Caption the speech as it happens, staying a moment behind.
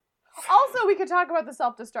also, we could talk about the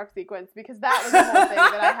self-destruct sequence, because that was the whole thing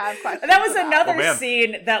that I have questions That was about. another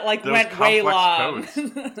scene that like went way long.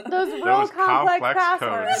 Those real complex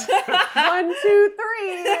passwords. 1, 2,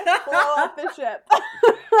 3. Blow up the ship.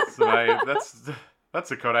 That's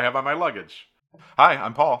the code I have on my luggage. Hi,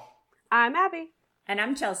 I'm Paul. I'm Abby. And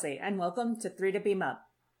I'm Chelsea, and welcome to 3 to Beam Up.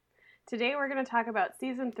 Today we're going to talk about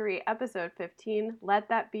Season 3, Episode 15, Let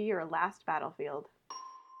That Be Your Last Battlefield.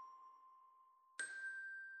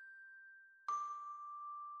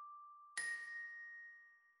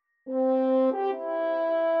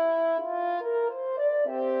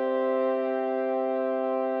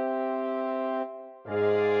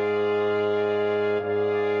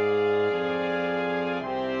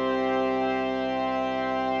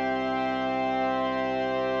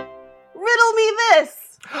 Riddle me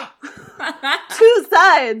this! 2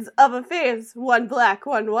 sides of a face, one black,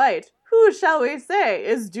 one white. Who shall we say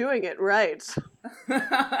is doing it right?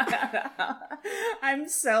 I'm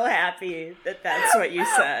so happy that that's what you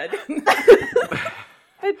said.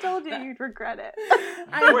 I told you you'd regret it.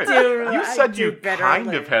 You said you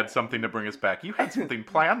kind of had something to bring us back. You had something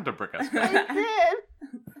planned to bring us back. I did.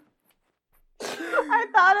 I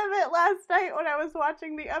thought of it last night when I was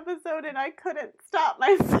watching the episode and I couldn't stop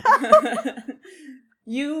myself.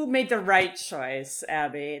 You made the right choice,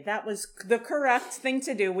 Abby. That was the correct thing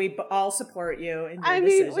to do. We all support you in your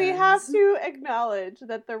decisions. We have to acknowledge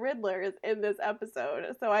that the Riddler is in this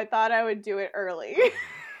episode, so I thought I would do it early.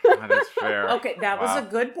 That is fair. Okay, that was a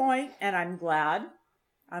good point, and I'm glad.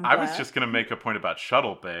 I was just going to make a point about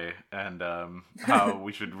Shuttle Bay and how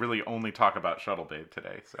we should really only talk about Shuttle Bay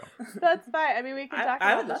today. So that's fine. I mean, we can talk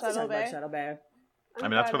about the Shuttle Bay. Shuttle Bay. I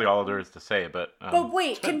mean, that's really all there is to say. But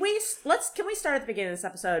wait, can we start at the beginning of this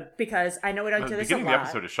episode, because I know we don't do this a lot. The beginning of the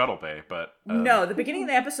episode is Shuttle Bay, but no, the beginning of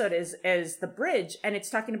the episode is the bridge, and it's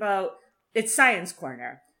talking about it's Science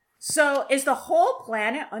Corner. So is the whole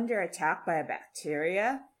planet under attack by a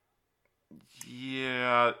bacteria?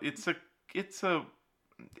 Yeah, it's a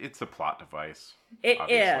plot device. It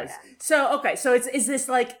obviously. is. So okay, so is this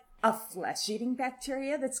like a flesh-eating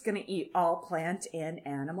bacteria that's going to eat all plant and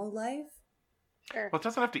animal life? Sure. Well, it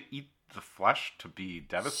doesn't have to eat the flesh to be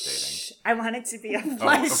devastating. Shh, I want it to be a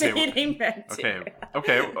flesh-eating bacteria.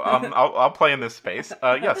 Okay. I'll play in this space.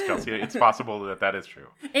 Yes, Chelsea, it's possible that is true.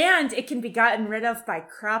 And it can be gotten rid of by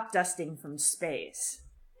crop dusting from space.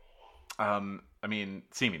 I mean,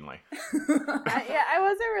 seemingly. I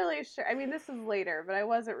wasn't really sure. I mean, this is later, but I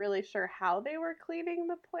wasn't really sure how they were cleaning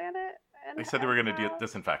the planet. They said they were going to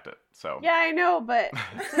disinfect it, so... Yeah, I know, but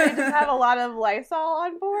do they just have a lot of Lysol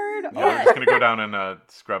on board? Yeah, they're just going to go down and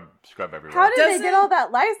scrub everywhere. How did they get all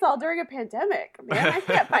that Lysol during a pandemic? Man, I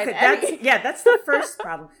can't find any. That's the first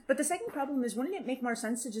problem. But the second problem is, wouldn't it make more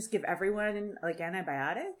sense to just give everyone, like,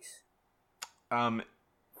 antibiotics?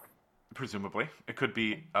 Presumably. It could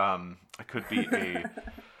be a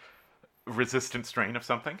resistant strain of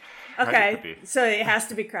something. Okay, right? So it has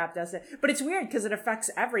to be crop dusted. But it's weird because it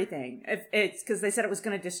affects everything. It's because they said it was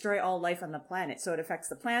going to destroy all life on the planet. So it affects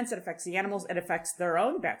the plants, it affects the animals, it affects their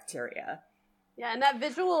own bacteria. Yeah, and that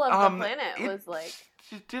visual of the planet was like...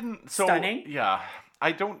 It didn't... Stunning? Yeah.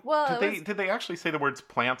 I don't... Well, did they actually say the words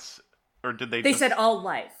plants? Or did they They said all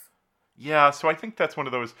life. Yeah, so I think that's one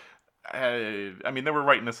of those... I mean, they were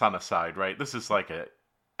writing this on the side, right? This is like a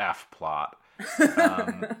F plot.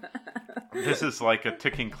 This is like a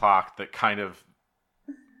ticking clock that kind of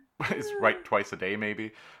is right twice a day,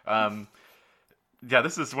 maybe. Yeah,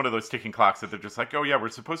 this is one of those ticking clocks that they're just like, oh yeah, we're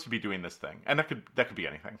supposed to be doing this thing, and that could be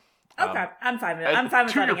anything. Okay, I'm fine with it. I'm fine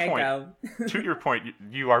with letting it go. To your point,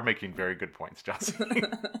 you are making very good points, Chelsea.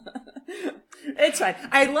 It's fine.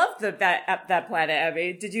 I loved that planet,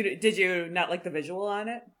 Abby. Did you not like the visual on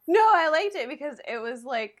it? No, I liked it because it was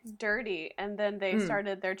like dirty, and then they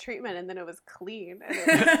started their treatment, and then it was clean, and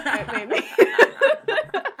it made me.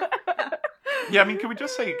 Yeah, I mean, can we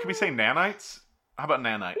say nanites? How about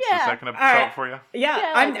nanites? Yeah. Is that going to sell it for you?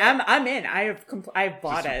 Yeah, I'm in. I've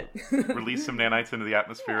bought it. Release some nanites into the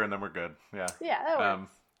atmosphere, and then we're good. Yeah. Yeah, that works.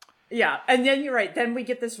 Yeah, and then you're right. Then we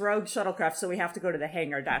get this rogue shuttlecraft, so we have to go to the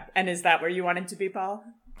hangar deck. And is that where you want it to be, Paul?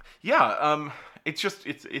 Yeah.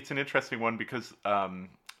 It's an interesting one because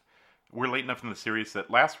we're late enough in the series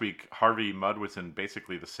that last week Harvey Mudd was in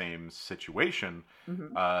basically the same situation,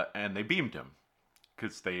 and they beamed him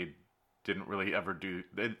because they didn't really ever do.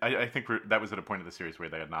 I think that was at a point of the series where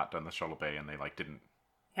they had not done the Shuttle Bay, and they didn't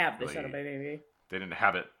have the Shuttle Bay, maybe they didn't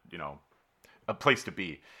have it, a place to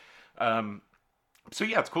be. So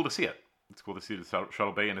yeah, it's cool to see it. It's cool to see the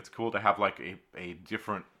Shuttle Bay, and it's cool to have like a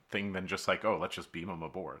different thing than just like, oh, let's just beam them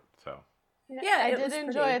aboard. So yeah, I did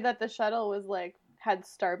enjoy that the shuttle was like had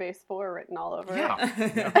Starbase 4 written all over it.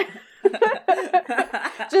 Yeah.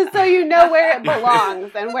 Just so you know where it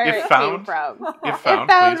belongs and where it came from. If found,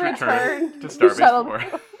 please return to Starbase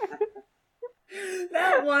 4.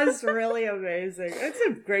 That was really amazing. It's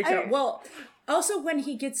a great show. Well, also when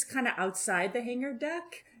he gets kind of outside the hangar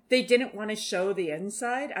deck, they didn't want to show the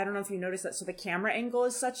inside. I don't know if you noticed that. So the camera angle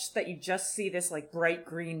is such that you just see this like bright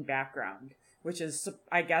green background, which is,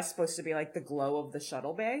 I guess, supposed to be like the glow of the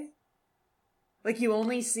shuttle bay. Like you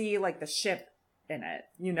only see like the ship in it.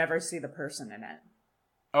 You never see the person in it.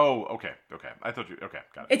 Oh, okay. I thought you... Okay,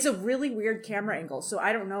 got it. It's a really weird camera angle, so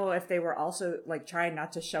I don't know if they were also, like, trying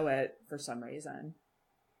not to show it for some reason.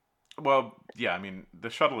 Well, yeah, I mean, the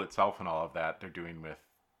shuttle itself and all of that, they're doing with...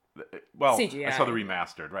 Well, CGI. I saw the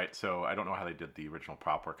remastered, right? So I don't know how they did the original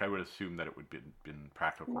prop work. I would assume that it would have been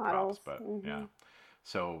practical models. Props, but yeah.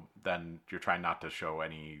 So then you're trying not to show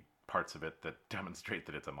any parts of it that demonstrate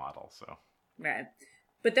that it's a model, so... Right.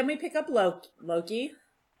 But then we pick up Loki. Loki.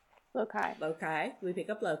 We pick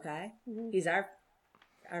up Loki. Mm-hmm. He's our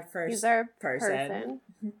first He's our person.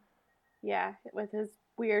 Yeah, with his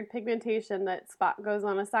weird pigmentation that Spock goes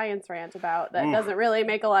on a science rant about that doesn't really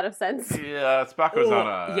make a lot of sense. Yeah, Spock goes on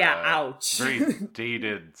a ouch. very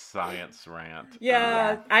dated science rant.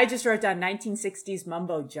 Yeah, I just wrote down 1960s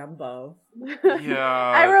mumbo jumbo. Yeah.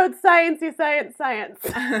 I wrote science.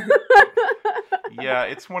 Yeah,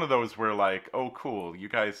 it's one of those where like, oh cool, you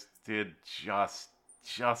guys did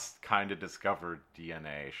just kind of discovered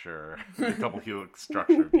DNA, sure. The double helix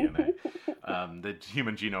structure of DNA. The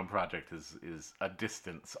Human Genome Project is a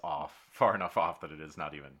distance off, far enough off that it is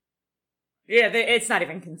not even. Yeah, it's not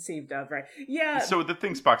even conceived of, right? Yeah. So the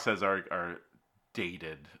things Spock says are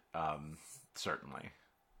dated, certainly.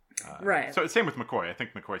 Right. So same with McCoy. I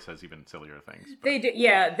think McCoy says even sillier things. But... They do.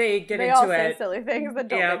 Yeah, they get they into all it. say silly things that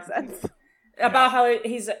don't make sense. About how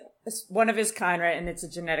he's one of his kind, right? And it's a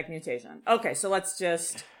genetic mutation. Okay, so let's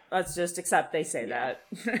just accept they say that.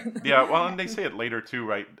 Yeah, well, and they say it later too,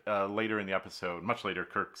 right? Later in the episode, much later,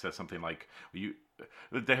 Kirk says something like,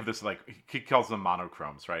 they have this, like, he calls them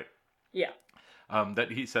monochromes, right? Yeah.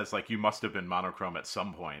 That he says, like, you must have been monochrome at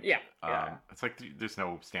some point. Yeah. It's like, there's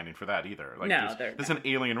no standing for that either. Like, no, there's an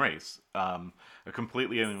alien race, a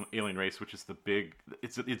completely alien race, which is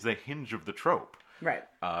it's the hinge of the trope. Right.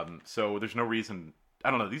 So there's no reason,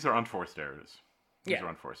 I don't know, these are unforced errors. These are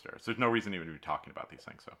unforced errors. There's no reason even to be talking about these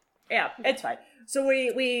things, so. Yeah, it's fine. So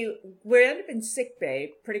we end up in sick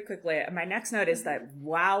bay pretty quickly. And my next note is that,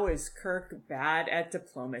 wow, is Kirk bad at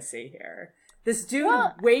diplomacy here? This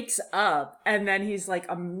dude wakes up and then he's like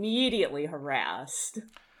immediately harassed.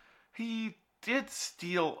 He did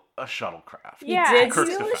steal a shuttlecraft. Yeah, he did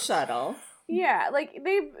Kirk's steal defense. a shuttle. Yeah, like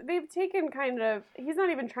they've taken kind of. He's not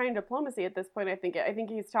even trying diplomacy at this point. I think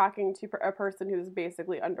he's talking to a person who's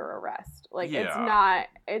basically under arrest. Like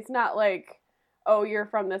it's not like, oh, you're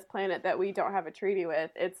from this planet that we don't have a treaty with.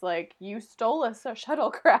 It's like, you stole a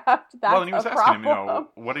shuttlecraft. That's well, and he was a asking problem. him,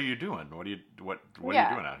 what are you doing? What are you doing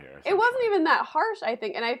out here? It wasn't even that harsh, I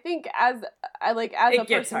think. And I think as a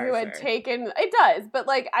person who had taken, it does, but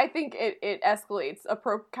like, I think it escalates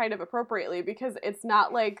kind of appropriately, because it's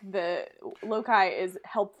not like the Loki is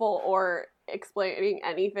helpful or explaining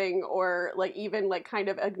anything, or like even like kind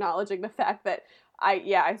of acknowledging the fact that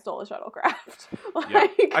I stole a shuttlecraft.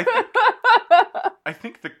 I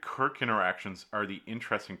think the Kirk interactions are the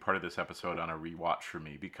interesting part of this episode on a rewatch for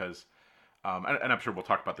me, because, and I'm sure we'll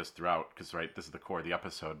talk about this throughout, because, right, this is the core of the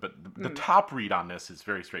episode, but the top read on this is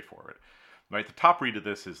very straightforward, right? The top read of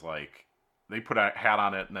this is like, they put a hat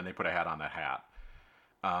on it, and then they put a hat on that hat,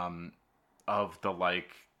 of the,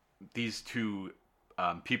 like, these two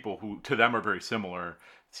people who, to them, are very similar,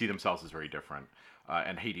 see themselves as very different.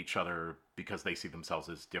 And hate each other because they see themselves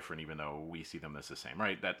as different, even though we see them as the same,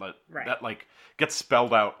 right? That like gets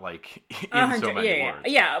spelled out like in so many words.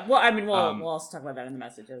 Yeah. Well, I mean, we'll also talk about that in the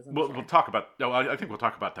messages. We'll talk about. No, I think we'll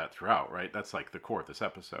talk about that throughout, right? That's like the core of this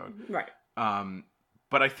episode, right?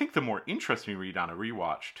 But I think the more interesting read on a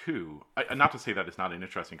rewatch too. Not to say that it's not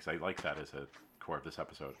interesting, because I like that as a core of this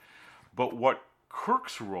episode, but what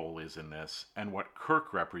Kirk's role is in this, and what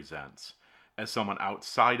Kirk represents as someone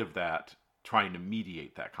outside of that, trying to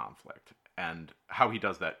mediate that conflict, and how he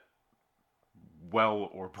does that well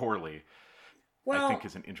or poorly, I think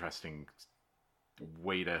is an interesting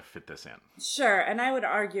way to fit this in. Sure, and I would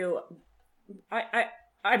argue, I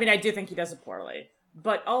mean, I do think he does it poorly,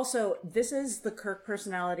 but also this is the Kirk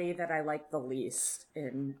personality that I like the least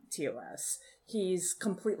in TOS. He's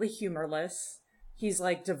completely humorless. He's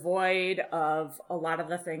like devoid of a lot of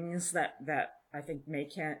the things that I think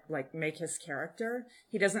make his character.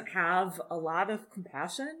 He doesn't have a lot of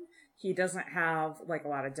compassion. He doesn't have like a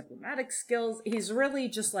lot of diplomatic skills. He's really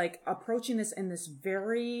just like approaching this in this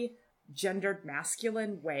very gendered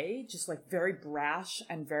masculine way, just like very brash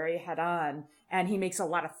and very head on. And he makes a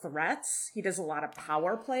lot of threats. He does a lot of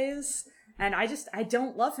power plays. And I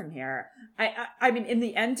don't love him here. I mean, in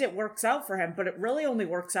the end, it works out for him, but it really only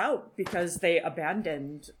works out because they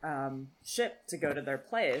abandoned ship to go to their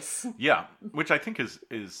place. Yeah, which I think is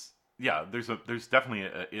yeah. There's definitely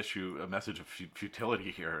a message of futility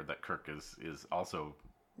here that Kirk is also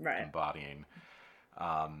embodying.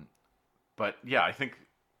 But yeah, I think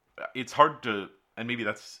it's hard to, and maybe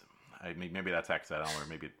that's accidental, or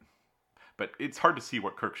maybe, but it's hard to see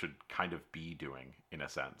what Kirk should kind of be doing in a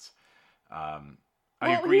sense.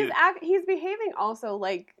 I agree. He's behaving also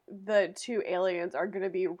like the two aliens are going to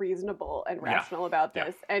be reasonable and rational about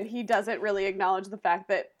this, and he doesn't really acknowledge the fact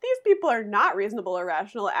that these people are not reasonable or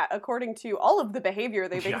rational according to all of the behavior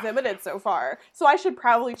they've exhibited so far. So I should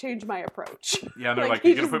probably change my approach. Yeah, and they're like,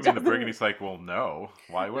 "You're going to put me in the brig," and he's like, "Well, no.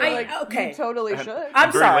 Why would I?" You totally should.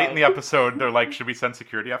 I'm very late in the episode, they're like, "Should we send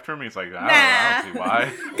security after him?" And he's like, I don't see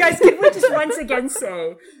why. Guys, can we just once again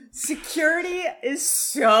say, security is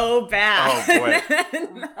so bad. Oh boy.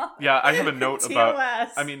 Yeah, I have a note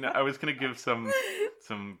about. I mean, I was going to give some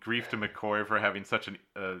grief to McCoy for having such an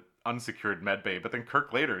unsecured med bay, but then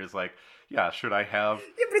Kirk later is like, "Yeah, should I have?"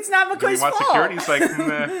 Yeah, but it's not McCoy's fault. Security? He's like,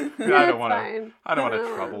 I don't want to. I don't want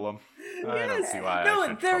to trouble them. I don't see why.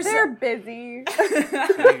 No, they're busy.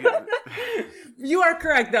 You are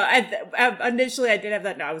correct, though. Initially, I did have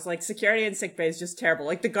that. No, I was like, security in sick bay is just terrible.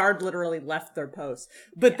 Like, the guard literally left their post.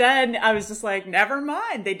 But then I was just like, never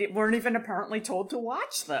mind. They weren't even apparently told to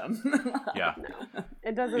watch them. Yeah. No,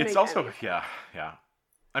 it doesn't. It's also yeah.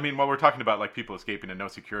 I mean, while we're talking about like people escaping and no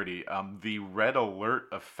security, the red alert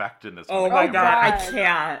effect in this. Oh my god,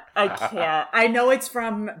 I can't. I know it's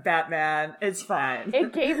from Batman. It's fine.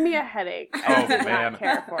 It gave me a headache. I did not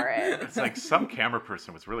care for it. It's like some camera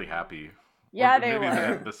person was really happy. Yeah, they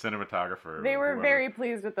were. The cinematographer. They were very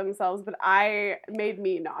pleased with themselves, but made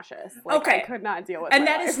me nauseous. Like, I could not deal with it. And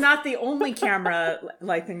that is not the only camera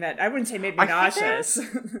thing that I wouldn't say made me nauseous.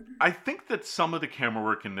 I think that some of the camera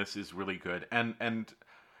work in this is really good, and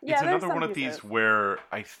it's another one of these where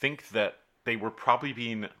I think that they were probably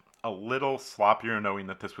being a little sloppier, knowing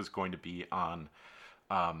that this was going to be on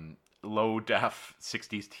low def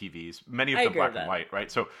 60s TVs, many of them black and white,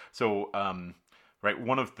 right? So right,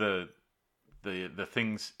 one of the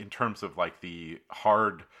things in terms of like the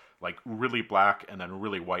hard, like really black and then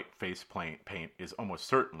really white face paint is almost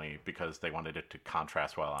certainly because they wanted it to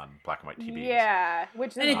contrast well on black and white TVs. Yeah,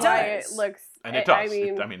 which is why it looks. And it does.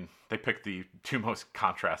 I mean, they picked the two most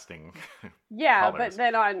contrasting. Yeah, colors.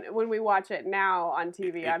 but then when we watch it now on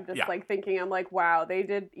TV, I'm just like thinking, I'm like, wow, they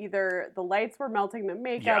did either the lights were melting the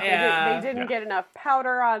makeup, they didn't get enough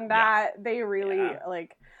powder on that. They really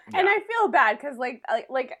and I feel bad because like.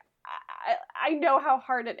 I know how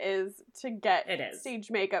hard it is to get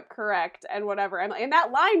stage makeup correct and whatever. And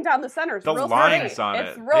that line down the center is real good. The lines on it.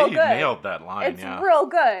 It's real good. They nailed that line, It's real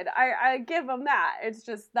good. I give them that. It's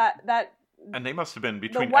just that... And they must have been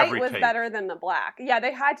between the white every was take. better than the black. Yeah,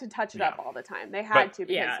 they had to touch it up all the time. They had to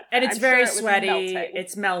because and it's very sweaty.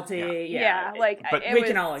 It's melty. Yeah, but we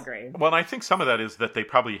can all agree. Well, and I think some of that is that they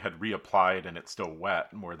probably had reapplied and it's still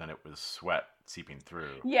wet more than it was sweat seeping through.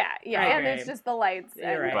 Yeah, and it's just the lights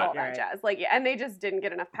and all that jazz. Like, and they just didn't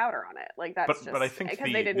get enough powder on it. Like that's but I think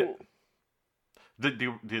because they didn't.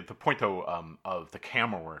 The point though of the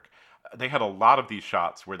camera work, they had a lot of these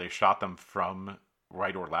shots where they shot them from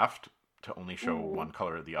right or left to only show one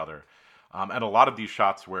color or the other. And a lot of these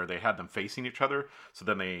shots where they had them facing each other, so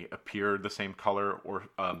then they appeared the same color, or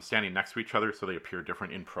standing next to each other, so they appear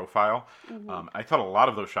different in profile. I thought a lot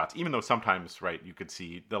of those shots, even though sometimes, you could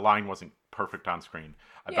see the line wasn't perfect on screen.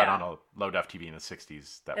 I bet on a low-def TV in the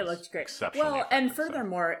 60s, that looked great. Exceptionally effective. And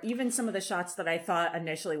furthermore, even some of the shots that I thought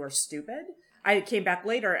initially were stupid, I came back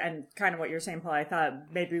later and kind of what you're saying, Paul, I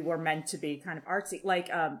thought maybe were meant to be kind of artsy.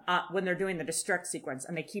 Like when they're doing the destruct sequence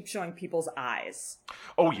and they keep showing people's eyes.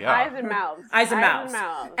 Oh, yeah. Eyes and mouths. Eyes and mouths.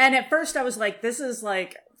 And at first I was like, this is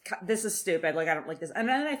stupid. Like, I don't like this. And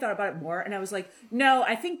then I thought about it more and I was like, no,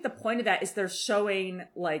 I think the point of that is they're showing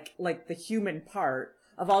like the human part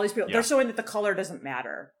of all these people. Yeah. They're showing that the color doesn't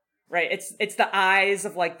matter. Right, it's the eyes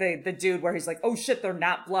of like the dude where he's like, oh shit, they're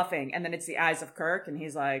not bluffing, and then it's the eyes of Kirk, and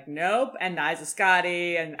he's like, nope, and the eyes of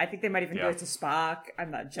Scotty, and I think they might even do it to Spock.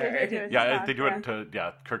 I'm not sure. They do it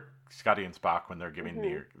to Kirk, Scotty, and Spock when they're giving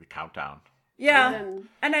the countdown. Yeah,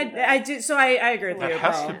 and I do. So I agree with you. That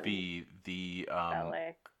has to be the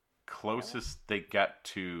closest they get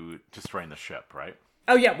to destroying the ship, right?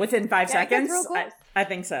 Oh yeah, within 5 seconds. I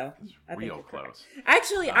think so. Real close.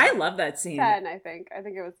 Actually, I love that scene. 10, I think. I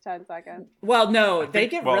think it was 10 seconds. Well, no, they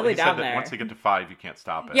get really down there. Once they get to 5, you can't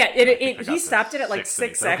stop it. Yeah, he stopped it at like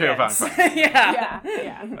 6 seconds. Okay,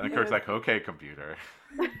 yeah. And Kirk's like, okay, computer.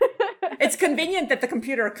 It's convenient that the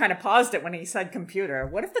computer kind of paused it when he said computer.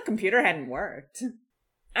 What if the computer hadn't worked?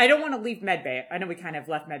 I don't want to leave medbay. I know we kind of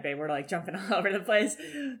left medbay. We're like jumping all over the place.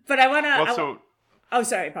 But I want to... Oh,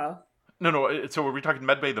 sorry, Paul. No. So were we talking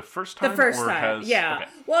medbay the first time? The first time, yeah. Okay.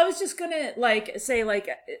 Well, I was just going to say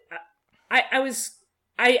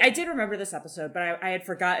I did remember this episode, but I had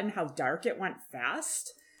forgotten how dark it went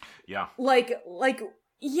fast. Yeah.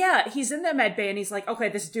 Yeah, he's in the med bay and he's like, okay,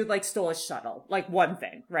 this dude stole a shuttle. One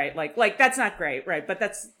thing, right? Like that's not great, right? But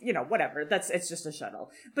that's, whatever. It's just a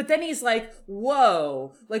shuttle. But then he's like,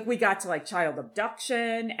 whoa, we got to child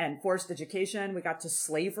abduction and forced education. We got to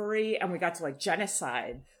slavery and we got to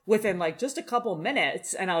genocide within just a couple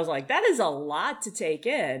minutes. And I was like, that is a lot to take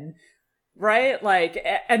in, right?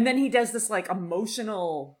 And then he does this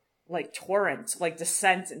emotional torrent,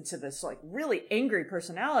 descent into this really angry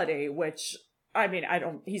personality, which, I mean,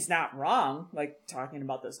 he's not wrong, talking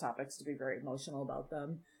about those topics, to be very emotional about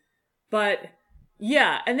them. But,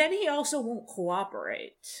 yeah, and then he also won't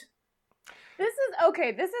cooperate. This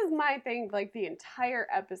is my thing, the entire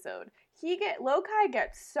episode. Lokai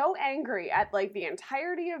gets so angry at, the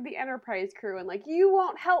entirety of the Enterprise crew, and, you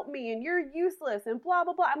won't help me, and you're useless, and blah,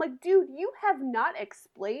 blah, blah. I'm like, dude, you have not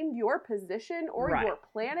explained your position or your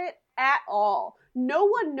planet at all. No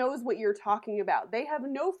one knows what you're talking about. They have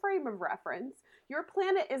no frame of reference. Your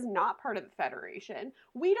planet is not part of the Federation.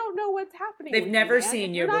 We don't know what's happening. They've never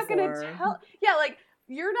seen you before. If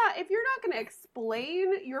you're not going to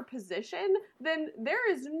explain your position, then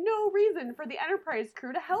there is no reason for the Enterprise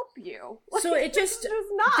crew to help you. So it just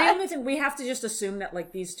not. The only thing we have to just assume that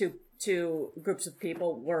these two groups of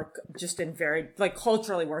people work just in very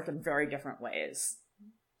culturally work in very different ways.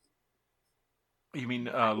 You mean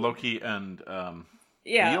Loki and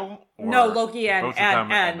Beale? No, Loki and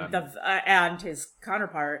his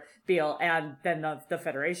counterpart Beale, and then the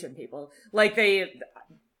Federation people.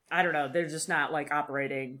 I don't know, they're just not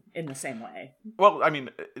operating in the same way. Well, I mean,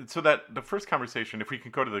 so that the first conversation, if we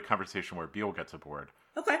can go to the conversation where Beale gets aboard.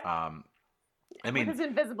 Okay. With his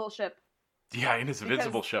invisible ship. Yeah, in his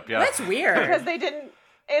invisible ship. Yeah, that's weird. Because they didn't.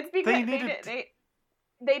 It's because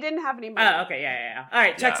they didn't have any money. Oh, okay, yeah. All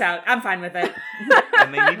right, checks out. I'm fine with it.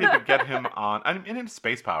 And they needed to get him on, and in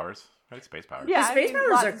space powers, right? Space powers. Yeah, the space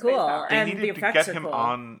powers are cool. They needed to get him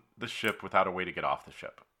on the ship without a way to get off the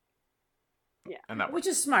ship. Yeah, and that which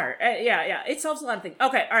is smart. Yeah, it solves a lot of things.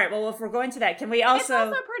 Okay, all right. Well, if we're going to that, can we also? It's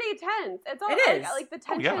also pretty tense. It is the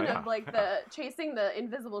tension of the chasing the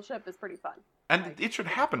invisible ship is pretty fun. And it should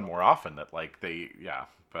happen more often. That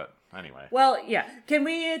But anyway. Well, yeah. Can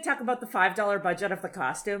we talk about the $5 budget of the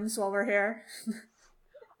costumes while we're here?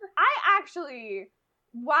 I actually,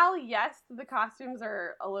 while yes, the costumes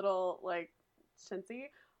are a little chintzy,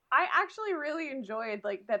 I actually really enjoyed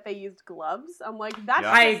that they used gloves. I'm like, that's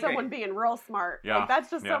just someone being real smart. Yeah. That's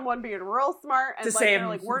just someone being real smart, and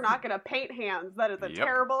they're we're not gonna paint hands. That is a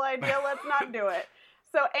terrible idea. Let's not do it.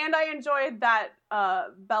 So, and I enjoyed that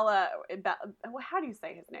Bella. How do you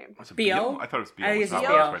say his name? Beale. I thought it was Beale.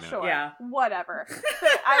 Beale. Sure. Yeah. Whatever. So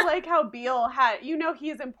I like how Beale had.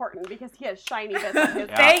 He's important because he has shiny bits on his.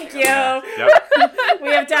 Thank you. Yeah. Yep. We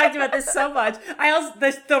have talked about this so much. I also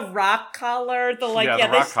the rock collar, the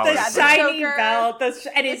shiny belt, the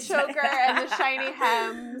choker, and the shiny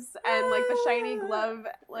hems, and the shiny gloves,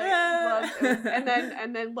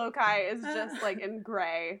 and then Lokai is just in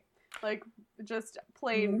gray, just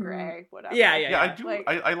plain gray, whatever. Yeah. I do.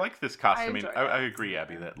 I like this costume. I agree,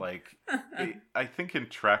 Abby, that I think in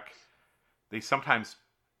Trek they sometimes.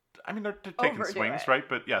 I mean, they're taking swings, right?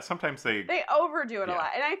 But yeah, sometimes they overdo it a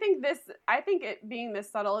lot, and I think it being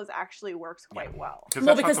this subtle actually works quite well.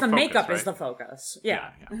 Because the makeup is the focus.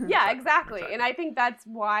 Yeah, exactly. And I think that's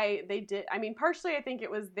why they did. I mean, partially I think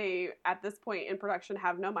it was they at this point in production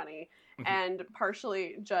have no money, and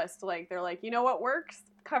partially just they're you know what works,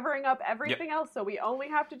 covering up everything else, so we only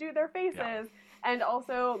have to do their faces, and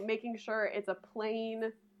also making sure it's a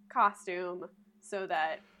plain costume. So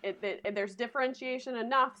that there's differentiation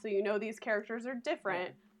enough so these characters are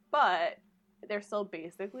different, but they're still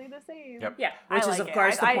basically the same. Yep. Yeah, which is of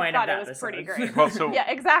course the point of that. I thought it was pretty great. Well, so yeah,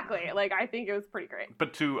 exactly. I think it was pretty great.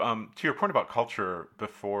 But to your point about culture,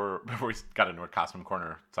 before we got into a costume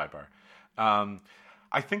corner sidebar,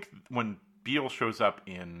 I think when Beale shows up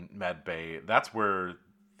in Med Bay, that's where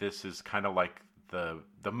this is kind of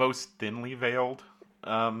the most thinly veiled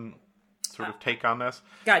sort of take on this.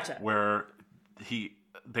 Gotcha. Where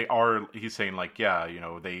he's saying like, yeah,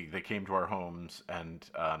 they came to our homes and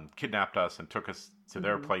kidnapped us and took us to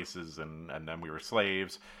their places and then we were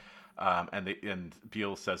slaves. And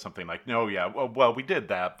Beale says something like, no, yeah, well, we did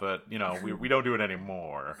that, but we don't do it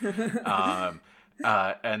anymore.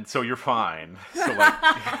 And so you're fine. So like,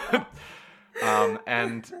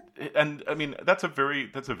 and I mean, that's a very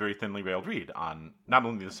thinly veiled read on not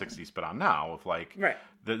only the 60s, but on now of like, right.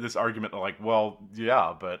 This argument like, well,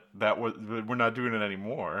 yeah, but we're not doing it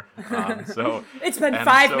anymore. So it's been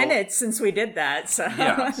 5 minutes since we did that. So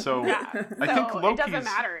yeah, so I think it doesn't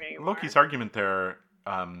matter anymore. Loki's argument there,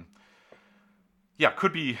 could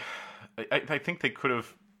be. I think they could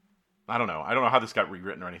have. I don't know how this got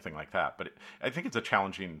rewritten or anything like that, but I think it's a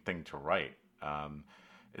challenging thing to write,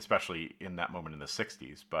 especially in that moment in the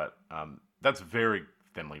 60s. But that's very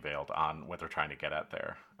thinly veiled on what they're trying to get at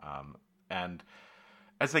there, and.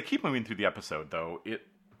 As they keep moving through the episode, though,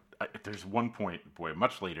 there's one point,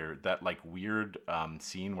 much later, that like weird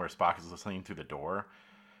scene where Spock is listening through the door,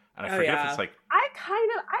 and I forget if it's like. I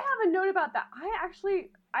have a note about that.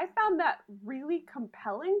 I found that really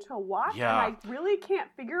compelling to watch, and I really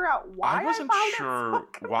can't figure out why. I wasn't sure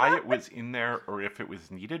why it was in there or if it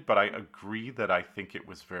was needed, but I agree that I think it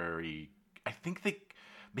was very. I think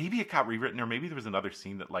maybe it got rewritten, or maybe there was another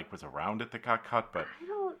scene that like was around it that got cut, but.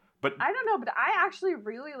 I don't know, but I actually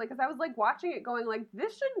really, like, because I was, like, watching it going, like,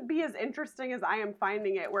 this shouldn't be as interesting as I am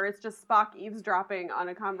finding it, where it's just Spock eavesdropping on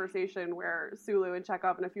a conversation where Sulu and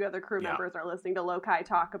Chekhov and a few other crew members are listening to Lokai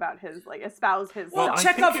talk about his, like, espouse his... Well,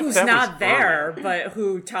 Chekhov who's not there, but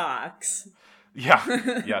who talks.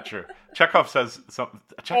 Yeah, true. Chekhov says something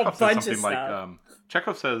like,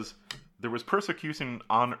 Chekhov says... There was persecution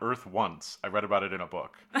on Earth once. I read about it in a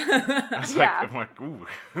book. I'm like, ooh,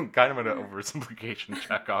 kind of an oversimplification,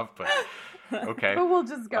 Chekhov, but okay. But we'll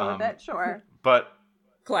just go with it, sure. But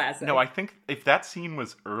classic. No, I think if that scene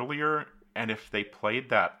was earlier, and if they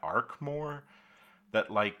played that arc more,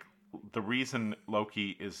 that like the reason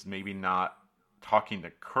Loki is maybe not talking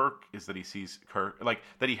to Kirk is that he sees Kirk, like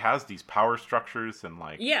that he has these power structures, and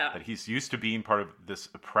like that he's used to being part of this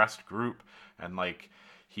oppressed group, and like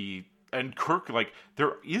and Kirk, like,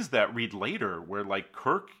 there is that read later where, like,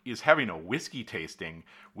 Kirk is having a whiskey tasting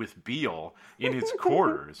with Beale in his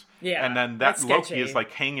quarters. And then that Loki is,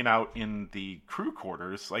 like, hanging out in the crew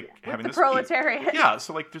quarters, like, with having the this proletariat. Yeah,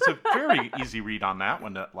 so, like, there's a very easy read on that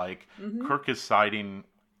one that, like, Kirk is siding,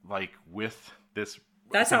 like, with this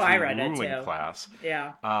That's how I read ruling it, too. class.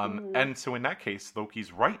 Yeah. And so in that case,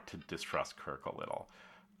 Loki's right to distrust Kirk a little.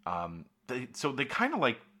 So they kind of,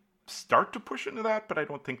 like, start to push into that, but I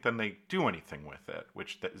don't think then they do anything with it,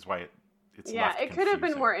 which that is why it's left it could have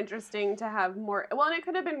been more interesting to have more. Well, and it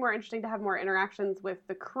could have been more interesting to have more interactions with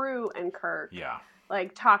the crew and Kirk. Yeah,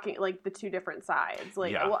 like talking like the two different sides.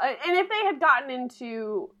 Like, well, and if they had gotten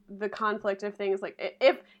into the conflict of things, like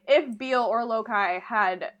if Beale or Lokai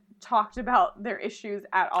had talked about their issues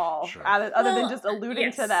at all, other than just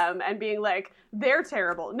alluding to them and being like, they're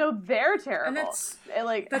terrible. No, they're terrible. And that's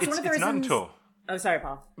one of the reasons. Oh, sorry,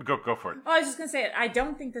 Paul. Go for it. Oh, I was just going to say, I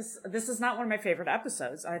don't think this is not one of my favorite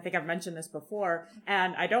episodes. I think I've mentioned this before,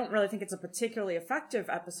 and I don't really think it's a particularly effective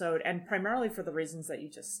episode, and primarily for the reasons that you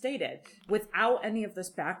just stated. Without any of this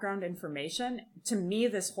background information, to me,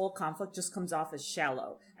 this whole conflict just comes off as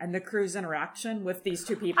shallow, and the crew's interaction with these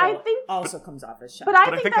two people also comes off as shallow. But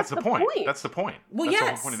I think that's the point. That's the point. Well, that's yes.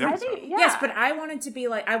 The whole point of the episode. Yes, but I want it to be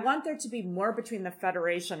like, I want there to be more between the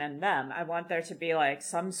Federation and them. I want there to be like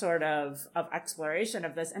some sort of exploration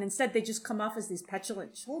of this, and instead they just come off as these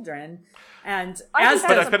petulant children, and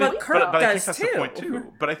but Kirk does that's too. The point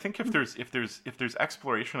too. But I think if there's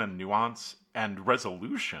exploration and nuance and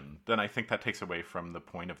resolution, then I think that takes away from the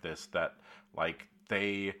point of this, that like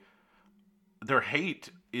their hate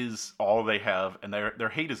is all they have, and their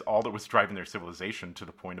hate is all that was driving their civilization to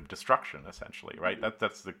the point of destruction, essentially, right?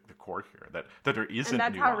 That's the core here. That there isn't. And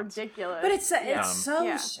that's nuance. How ridiculous. But it's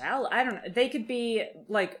so shallow. I don't know. They could be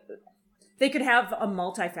like. They could have a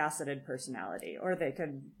multifaceted personality, or they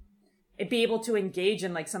could be able to engage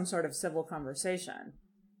in like some sort of civil conversation.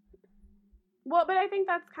 Well, but I think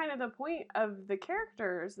that's kind of the point of the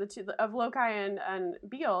characters, of Lokai and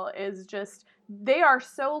Beale, is just they are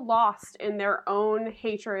so lost in their own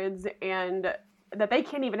hatreds and that they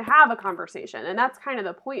can't even have a conversation. And that's kind of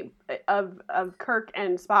the point of Kirk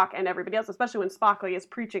and Spock and everybody else, especially when Spock is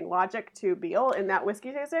preaching logic to Beale in that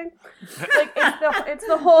whiskey tasting. Like, it's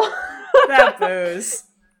the whole... That booze.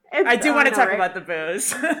 I do want to talk about the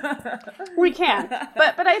booze. We can.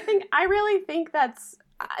 But I really think that's...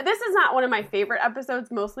 this is not one of my favorite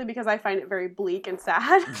episodes, mostly because I find it very bleak and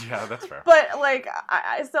sad. Yeah, that's fair. But like,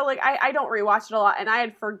 I don't rewatch it a lot, and I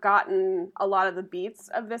had forgotten a lot of the beats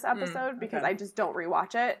of this episode because I just don't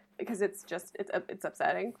rewatch it because it's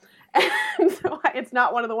upsetting, and so it's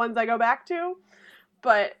not one of the ones I go back to.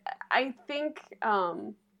 But I think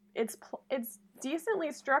it's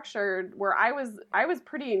decently structured where I was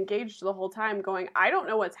pretty engaged the whole time going, I don't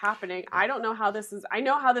know what's happening. I don't know how this is. I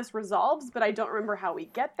know how this resolves, but I don't remember how we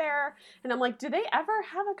get there. And I'm like, do they ever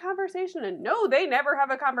have a conversation? And no, they never have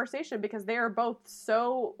a conversation because they are both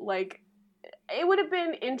so like, it would have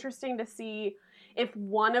been interesting to see if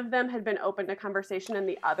one of them had been open to conversation and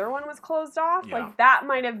the other one was closed off. Yeah. Like that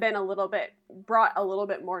might have been brought a little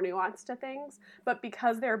bit more nuance to things. But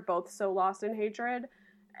because they're both so lost in hatred,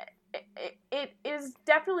 it is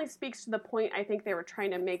definitely speaks to the point I think they were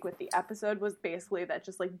trying to make with the episode was basically that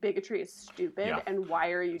just like bigotry is stupid and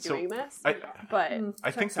why are you doing this? I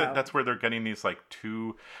think that's where they're getting these like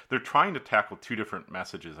they're trying to tackle two different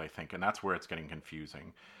messages, I think, and that's where it's getting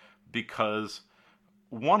confusing because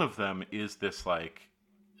one of them is this like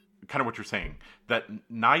kind of what you're saying that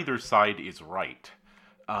neither side is right,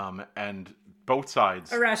 and both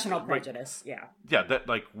sides irrational prejudice, that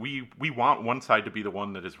like we want one side to be the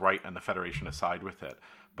one that is right and the Federation to side with it,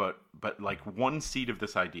 but like one seed of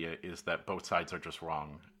this idea is that both sides are just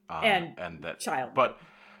wrong, and that child. But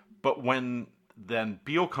when then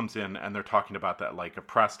Beale comes in and they're talking about that like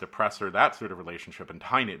oppressed oppressor, that sort of relationship, and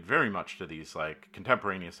tying it very much to these like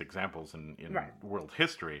contemporaneous examples in world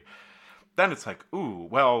history, then it's like, ooh,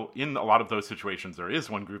 well, in a lot of those situations there is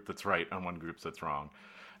one group that's right and one group that's wrong.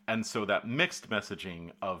 And so that mixed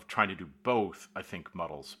messaging of trying to do both, I think,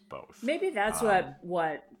 muddles both. Maybe that's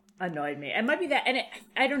what annoyed me. It might be that, and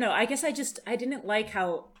I don't know. I guess I didn't like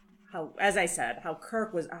how, as I said, how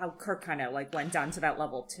Kirk kind of like went down to that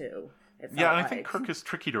level too. Yeah, and I think Kirk is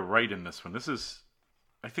tricky to write in this one.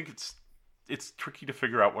 I think it's tricky to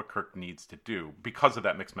figure out what Kirk needs to do because of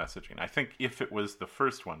that mixed messaging. I think if it was the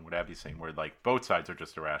first one, what Abby's saying, where like both sides are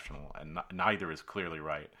just irrational and neither is clearly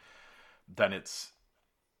right, then it's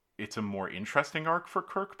a more interesting arc for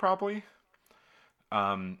Kirk, probably.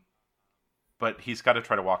 But he's got to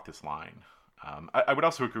try to walk this line. I would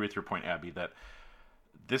also agree with your point, Abby, that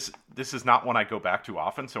this is not one I go back to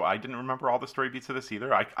often, so I didn't remember all the story beats of this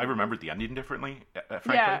either. I remembered the ending differently,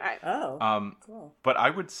 frankly. Yeah. Cool. But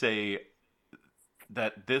I would say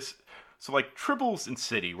that this... So, like, Tribbles and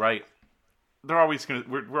City, right? We're always gonna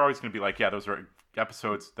be like, yeah, those are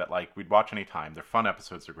episodes that, like, we'd watch anytime. They're fun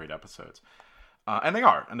episodes. They're great episodes. And they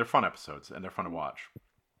are, and they're fun episodes, and they're fun to watch.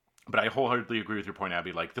 But I wholeheartedly agree with your point,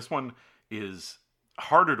 Abby. Like, this one is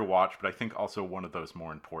harder to watch, but I think also one of those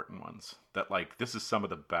more important ones. That, like, this is some of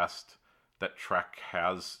the best that Trek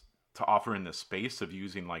has to offer in this space of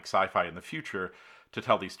using, like, sci-fi in the future to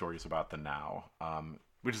tell these stories about the now.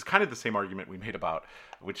 Which is kind of the same argument we made about,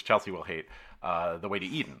 which Chelsea will hate, The Way to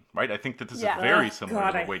Eden, right? I think that this is very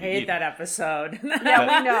similar to The Way to Eden. I hate that episode. We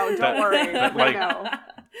know. Don't worry. We know.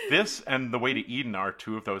 This and The Way to Eden are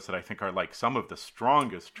two of those that I think are like some of the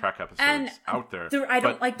strongest Trek episodes out there. I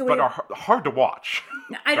don't like the way, but are hard to watch.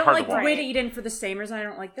 I don't like The Way to Eden for the same reason I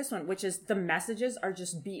don't like this one, which is the messages are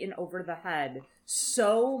just beaten over the head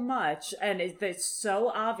so much, and it's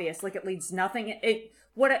so obvious. Like it leads nothing.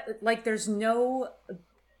 There's no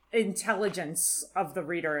intelligence of the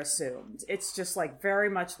reader assumed. It's just like very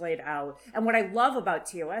much laid out. And what I love about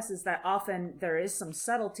TOS is that often there is some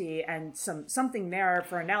subtlety and something there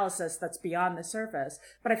for analysis that's beyond the surface.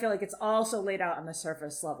 But I feel like it's also laid out on the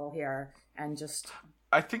surface level here and just...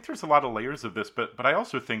 I think there's a lot of layers of this, but I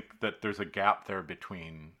also think that there's a gap there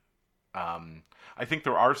between... I think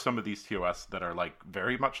there are some of these TOS that are like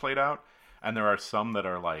very much laid out, and there are some that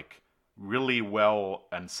are like really well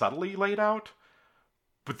and subtly laid out.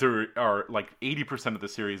 But there are like 80% of the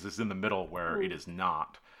series is in the middle where it is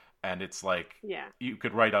not. And it's like, you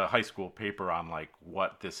could write a high school paper on like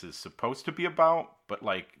what this is supposed to be about, but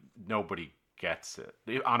like nobody gets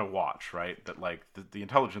it on a watch, right? That like the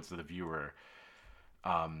intelligence of the viewer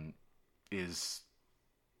is,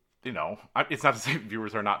 it's not to say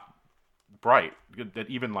viewers are not bright,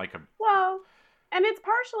 that even like and it's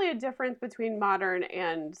partially a difference between modern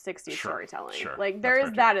and 60s storytelling. Sure. Like there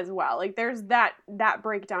is that as well. Like there's that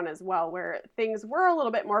breakdown as well where things were a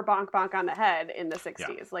little bit more bonk on the head in the 60s.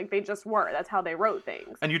 Yeah. Like they just were. That's how they wrote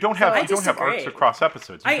things. And you don't have arcs across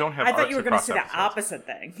episodes. I thought you were going to say the opposite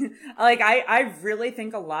thing. Like I really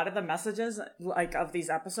think a lot of the messages like of these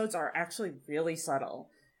episodes are actually really subtle.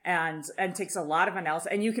 and takes a lot of analysis,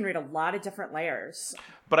 and you can read a lot of different layers.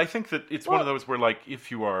 But I think that it's one of those where, like, if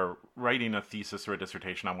you are writing a thesis or a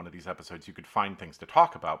dissertation on one of these episodes, you could find things to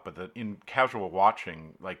talk about, but that in casual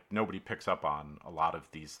watching, like, nobody picks up on a lot of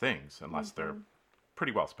these things unless they're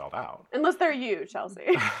pretty well spelled out. Unless they're you,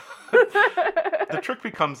 Chelsea. The trick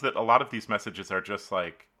becomes that a lot of these messages are just,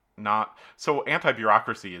 like, not so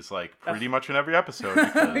anti-bureaucracy is like pretty much in every episode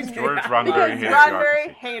because George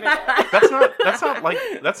Roddenberry hated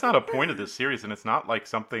bureaucracy. That's not a point of this series, and it's not like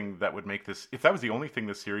something that would make this. If that was the only thing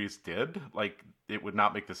this series did, like it would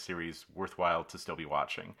not make this series worthwhile to still be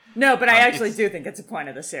watching. No, but I actually do think it's a point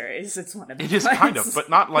of the series. It's one of the. It is kind of, but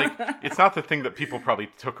not like it's not the thing that people probably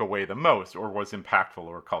took away the most or was impactful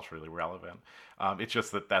or culturally relevant. It's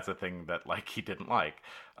just that that's a thing that like he didn't like.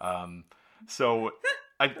 So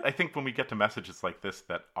I think when we get to messages like this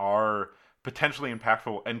that are potentially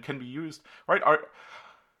impactful and can be used, right,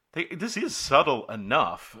 this is subtle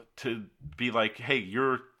enough to be like, hey,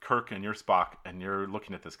 you're Kirk and you're Spock and you're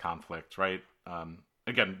looking at this conflict, right?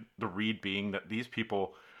 Again, the read being that these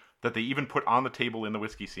people that they even put on the table in the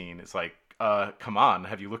whiskey scene is like, come on,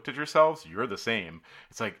 have you looked at yourselves? You're the same.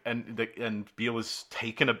 It's like, and Beale is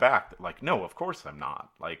taken aback. Like, no, of course I'm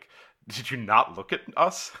not. Like, did you not look at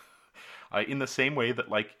us? In the same way that,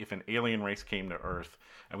 like, if an alien race came to Earth,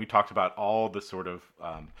 and we talked about all the sort of,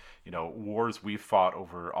 wars we've fought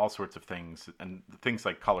over all sorts of things, and things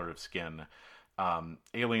like color of skin,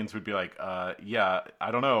 aliens would be like, yeah, I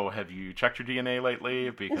don't know, have you checked your DNA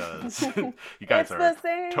lately? Because you guys are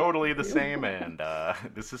totally the same, and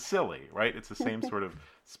this is silly, right? It's the same sort of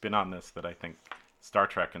spin on this that I think Star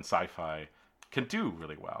Trek and sci-fi can do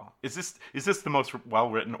really well. Is this the most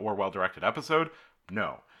well-written or well-directed episode?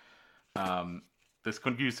 No. This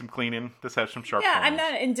could use some cleaning. This has some sharp corners. I'm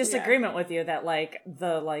not in disagreement with you that like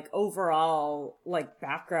the like overall like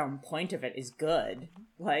background point of it is good.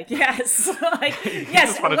 Like yes, like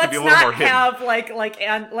yes. Let's not have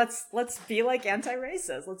let's be like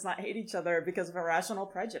anti-racist. Let's not hate each other because of irrational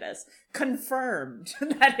prejudice. Confirmed.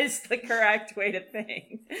 That is the correct way to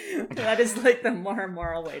think. That is like the more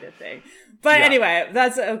moral way to think. But anyway,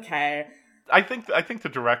 that's okay. I think the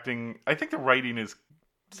writing is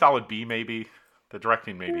solid B, maybe. The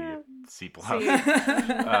directing, maybe C+. There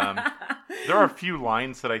are a few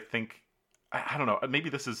lines that I think, I don't know,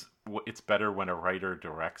 maybe it's better when a writer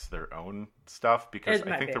directs their own stuff, because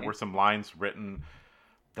I think there were some lines written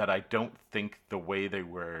that I don't think the way they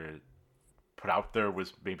were put out there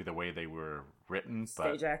was maybe the way they were written.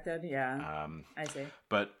 Stage acted, yeah. I see.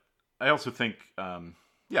 But I also think,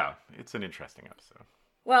 it's an interesting episode.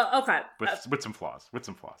 Well, okay. With some flaws.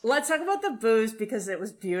 Let's talk about the booze, because it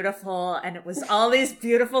was beautiful, and it was all these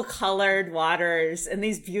beautiful colored waters and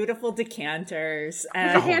these beautiful decanters.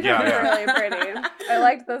 And decanters were really pretty. I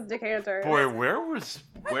liked those decanters. Boy, where was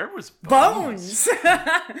Bones?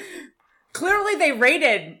 Clearly they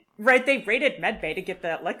raided Medbay to get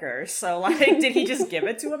that liquor. So, like, did he just give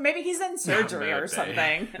it to him? Maybe he's in surgery or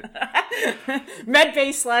something.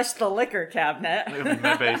 Medbay / the liquor cabinet.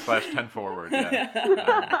 Medbay / 10 forward,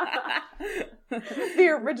 yeah. The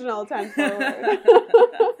original 10 forward.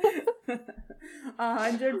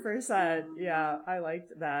 100%. Yeah, I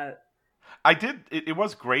liked that. I did. It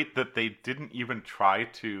was great that they didn't even try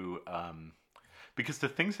to... because the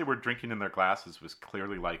things they were drinking in their glasses was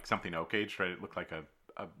clearly like something oak-aged, right? It looked like a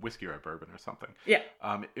whiskey or a bourbon or something. Yeah.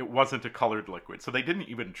 It wasn't a colored liquid. So they didn't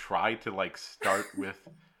even try to like start with...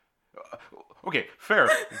 okay, fair.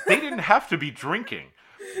 They didn't have to be drinking.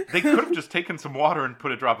 They could have just taken some water and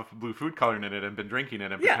put a drop of blue food coloring in it and been drinking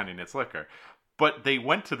it and pretending it's liquor. But they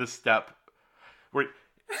went to the step where...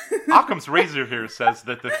 Occam's razor here says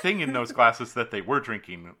that the thing in those glasses that they were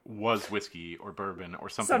drinking was whiskey or bourbon or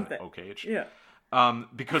something. oak-aged. Yeah.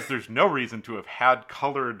 Because there's no reason to have had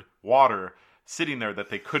colored water sitting there that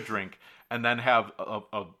they could drink and then have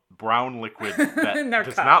a brown liquid that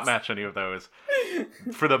does not match any of those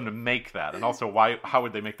for them to make that. And also, how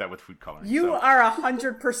would they make that with food coloring? You are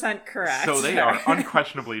 100% correct. So they are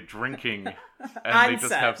unquestionably drinking, and they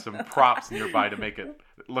just have some props nearby to make it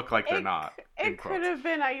look like they're not. It could have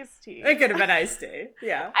been iced tea. It could have been iced tea,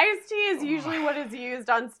 yeah. Iced tea is usually what is used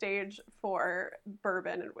on stage for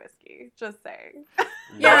bourbon and whiskey, just saying.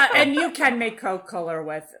 Yeah, and you can make Coke color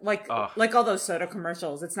with, like all those soda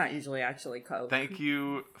commercials. It's not usually actually Coke. Thank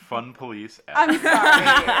you, Fun Police. I'm sorry.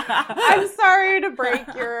 I'm sorry to break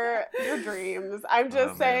your dreams. I'm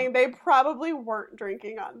just saying they probably weren't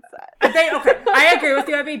drinking on set. Okay, I agree with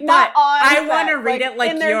you, Abby, but I want to read it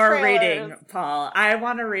like you're reading, Paul. I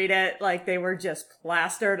want to read it like they were were just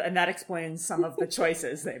plastered, and that explains some of the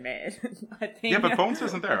choices they made. I think. Yeah, but Bones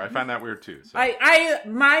isn't there. I find that weird too. So.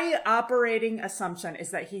 My operating assumption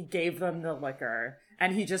is that he gave them the liquor,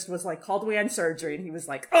 and he just was like called away on surgery, and he was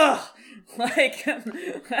like, ugh, like,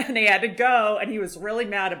 and he had to go, and he was really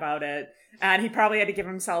mad about it. And he probably had to give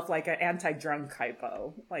himself, like, an anti-drunk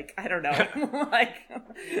hypo. Like, I don't know. Like,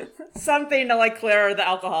 something to, like, clear the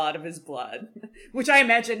alcohol out of his blood. Which I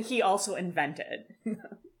imagine he also invented.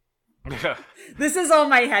 This is all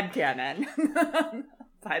my headcanon.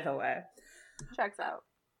 By the way. Checks out.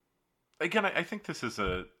 Again, I think this is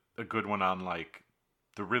a good one on, like,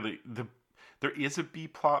 there is a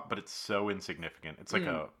B-plot, but it's so insignificant. It's like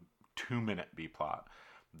a 2-minute B-plot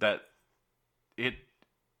that it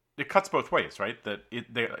cuts both ways, right? That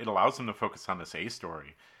it allows them to focus on this A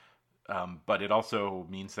story, but it also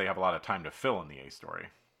means they have a lot of time to fill in the A story.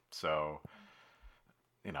 So,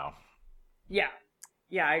 you know. Yeah,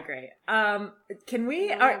 I agree. Can we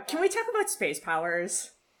talk about space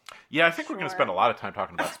powers? Yeah, I think we're going to spend a lot of time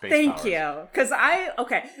talking about space powers. Thank you. Because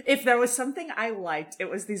if there was something I liked, it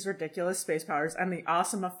was these ridiculous space powers and the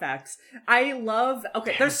awesome effects. I love,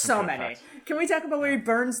 there's so many. Effects. Can we talk about where he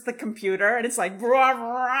burns the computer and it's like, rah,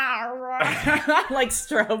 rah, rah, like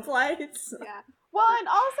strobe lights? Yeah. Well, and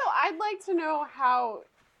also I'd like to know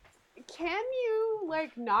can you,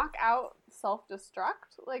 like, knock out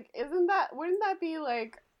self-destruct? Like, wouldn't that be,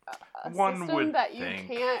 like, a system that you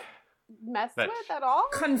can't mess with at all?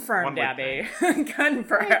 Confirmed, Abby.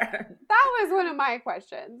 Confirmed. That was one of my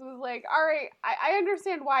questions. Was like, all right, I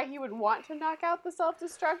understand why he would want to knock out the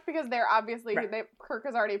self-destruct, because they're obviously Kirk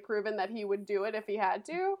has already proven that he would do it if he had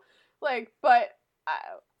to. Like, but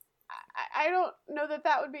I don't know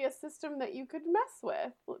that would be a system that you could mess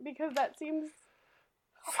with, because that seems.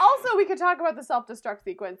 Also, we could talk about the self-destruct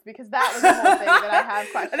sequence, because that was the whole thing that I have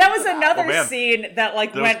questions That was another scene that,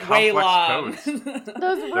 like, went way long.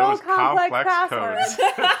 Those real complex passwords.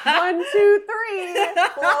 1, 2, 3.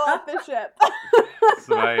 Blow up the ship.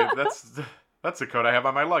 That's the code I have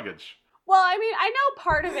on my luggage. Well, I mean, I know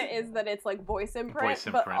part of it is that it's like voice imprint,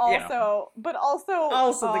 but also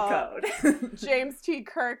the code. James T.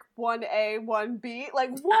 Kirk 1A 1B.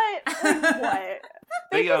 Like what? What?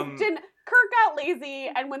 They just didn't. Kirk got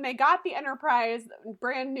lazy, and when they got the Enterprise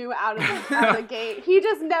brand new out of the gate, he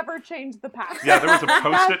just never changed the password. Yeah, there was a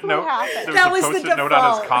post-it note. There was a post-it note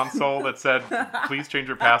on his console that said, "Please change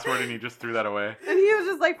your password," and he just threw that away. And he was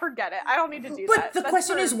just like, "Forget it. I don't need to do that." But the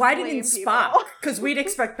question is, why didn't Spock? Because we'd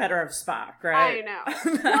expect better of Spock, right? I know.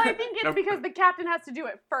 Well, I think it's because the captain has to do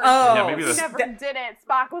it first. Oh, yeah, maybe he never did it.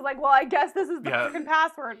 Spock was like, "Well, I guess this is the freaking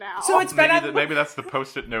password now." So it's maybe that's the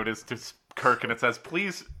post-it note is to Kirk, and it says,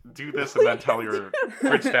 "Please do this," and then tell your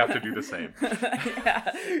bridge staff to do the same.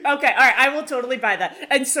 Yeah. Okay, all right, I will totally buy that.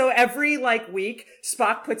 And so every week,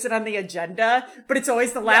 Spock puts it on the agenda, but it's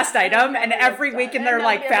always the last item. And every week in their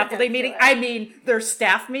faculty meeting, their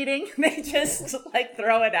staff meeting, they just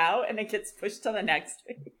throw it out, and it gets pushed to the next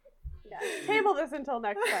week. Yeah. Table this until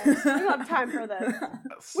next time. We don't have time for this.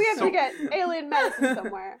 We have to get alien medicine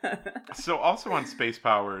somewhere. So also on Space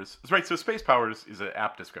Powers, right? So Space Powers is an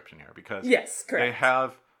apt description here because yes, correct. They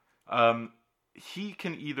have he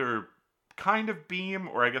can either kind of beam,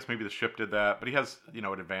 or I guess maybe the ship did that, but he has an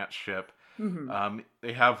advanced ship. Mm-hmm.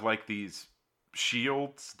 They have these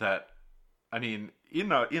shields that, I mean, in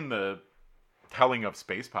the telling of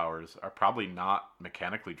Space Powers are probably not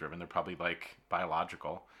mechanically driven. They're probably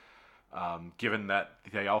biological. Given that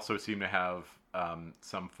they also seem to have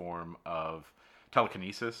some form of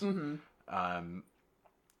telekinesis, mm-hmm.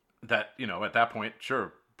 That at that point,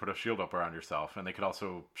 sure, put a shield up around yourself, and they could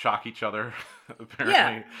also shock each other,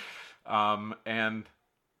 apparently. Yeah.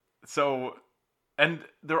 And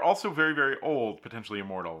they're also very, very old, potentially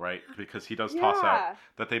immortal, right? Because he does toss out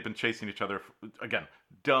that they've been chasing each other again,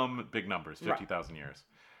 dumb big numbers, 50,000 years.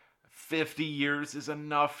 50 years is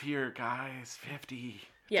enough here, guys. 50.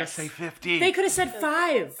 Yes. Just say 50. They could have said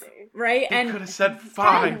 5, right? They could have said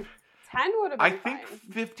 5. 10 would have been I think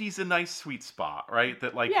 50's a nice sweet spot, right?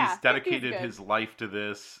 That he's dedicated his life to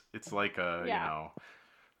this. It's like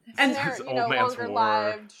and they're old man's longer war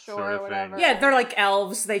lived, sure, sort of whatever. thing. Yeah, they're like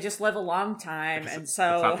elves. They just live a long time, and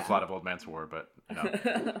so it's not the plot of Old Man's War, but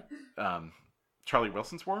Charlie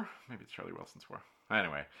Wilson's War. Maybe it's Charlie Wilson's War.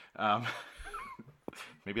 Anyway,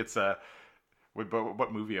 maybe it's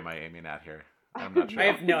what movie am I aiming at here? I'm not sure. I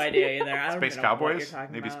have no idea either. Space Cowboys?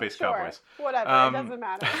 Maybe about. Space Cowboys. Whatever. It doesn't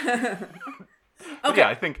matter. Okay. Yeah,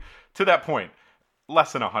 I think to that point,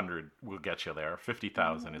 less than 100 will get you there.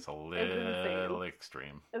 50,000 is a little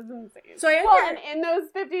extreme. It's insane. So and in those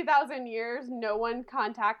 50,000 years, no one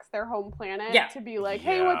contacts their home planet to be like,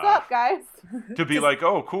 hey, what's up, guys? To be like,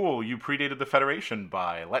 oh, cool, you predated the Federation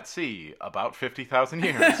by, let's see, about 50,000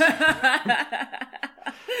 years.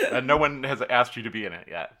 And no one has asked you to be in it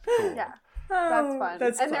yet. Cool. Yeah. That's fun.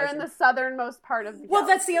 They're in the southernmost part of the galaxy. Well,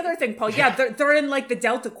 that's the other thing, Paul. Yeah, they're in like the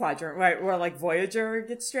Delta Quadrant, right, where like Voyager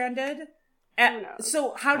gets stranded.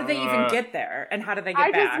 So how do they even get there, and how do they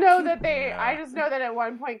get back? I just know that at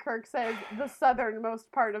one point Kirk says the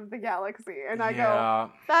southernmost part of the galaxy, and I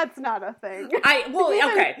go, that's not a thing.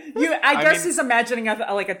 I guess he's imagining a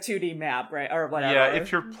 2D map, right, or whatever. Yeah,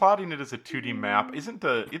 if you're plotting it as a 2D map, isn't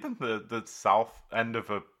the south end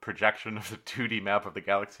of a projection of the 2D map of the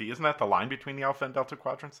galaxy? Isn't that the line between the Alpha and Delta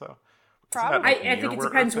quadrants, though? Probably. I think it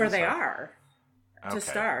depends where they are to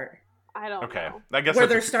start. I don't know. I guess where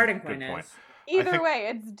their starting point is. Either way,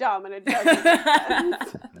 it's dumb and it doesn't make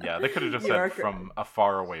sense. Yeah, they could have just said from a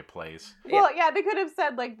faraway place. Well, yeah, they could have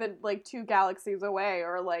said like 2 galaxies away,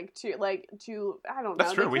 or like two. I don't know.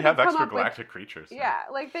 That's true. We have extragalactic creatures. So. Yeah,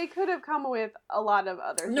 like they could have come with a lot of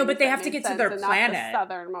other. No, but they have to get to their planet, not the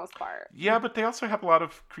southernmost part. Yeah, but they also have a lot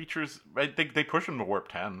of creatures. Right? They push them to warp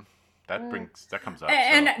 10. That comes up.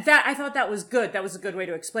 And that I thought that was good. That was a good way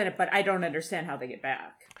to explain it, but I don't understand how they get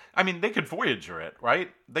back. I mean, they could Voyager it,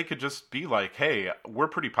 right? They could just be like, hey, we're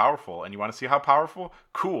pretty powerful, and you want to see how powerful?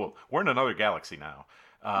 Cool. We're in another galaxy now.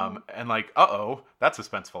 And like, that's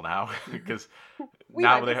suspenseful now, because we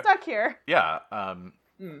might be stuck here. Yeah,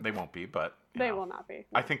 they won't be, but... They will not be.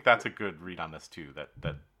 I think that's a good read on this, too,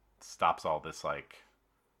 that stops all this, like,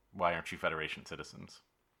 why aren't you Federation citizens?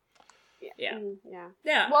 Yeah.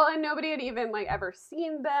 Well, and nobody had even like ever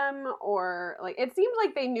seen them, or like it seemed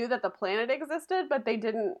like they knew that the planet existed, but they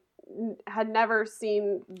had never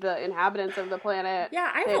seen the inhabitants of the planet.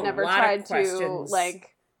 Yeah, I had have never tried to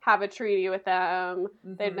like have a treaty with them.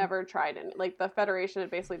 Mm-hmm. They'd never tried any. Like the Federation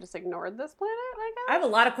had basically just ignored this planet, I guess. I have a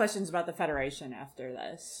lot of questions about the Federation after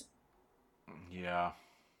this. Yeah.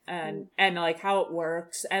 And like how it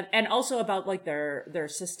works, and also about like their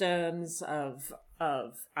systems of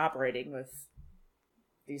operating with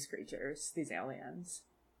these creatures, these aliens.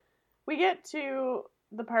 We get to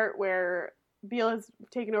the part where Beale has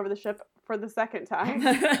taken over the ship for the second time.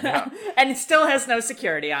 And still has no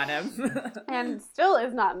security on him. And still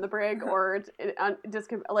is not in the brig, or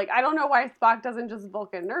like, I don't know why Spock doesn't just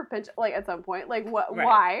Vulcan nerve pinch, like, at some point. Like, what?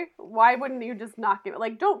 Right. Why wouldn't you just knock him?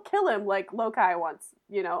 Like, don't kill him like Loki wants,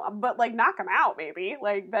 but, like, knock him out, maybe.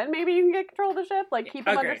 Like, then maybe you can get control of the ship. Like, keep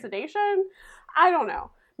him under sedation. I don't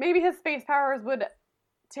know. Maybe his space powers would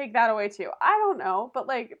take that away too. I don't know, but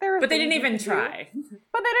like But they didn't even try.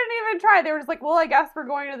 But they didn't even try. They were just like, well, I guess we're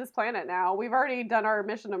going to this planet now. We've already done our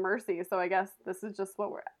mission of mercy, so I guess this is just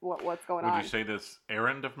what's going on. Would you say this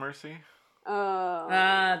errand of mercy? Oh,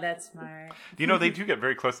 that's smart. They do get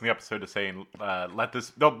very close in the episode to saying,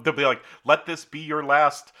 they'll be like, let this be your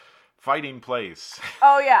last fighting place.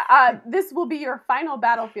 Oh yeah, this will be your final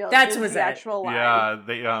battlefield. That was the actual line. Yeah,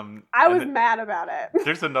 they I was mad about it.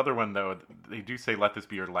 There's another one though. They do say "let this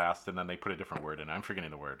be your last," and then they put a different word in. I'm forgetting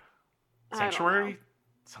the word. Sanctuary,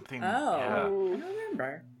 something. Oh, yeah. I don't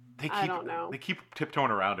remember. I don't know. They keep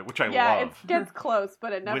tiptoeing around it, which I love. Yeah, it gets close,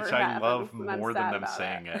 but it never happens. Which I love more than them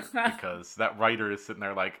saying it, because that writer is sitting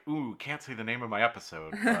there like, ooh, can't say the name of my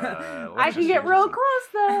episode. I can get real close,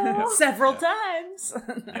 though. Several times.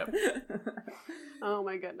 Yep. Oh,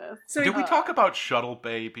 my goodness. So did we talk about Shuttle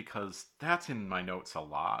Bay? Because that's in my notes a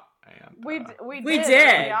lot. And we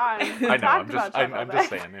did. I know, I'm just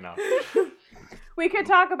saying, We could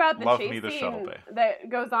talk about the Love chase me the scene Shuttle Bay. that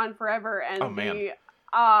goes on forever, and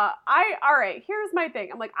all right, here's my thing.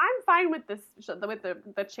 I'm like, I'm fine with this, with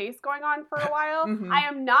the chase going on for a while. Mm-hmm. I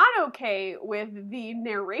am not okay with the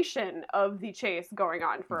narration of the chase going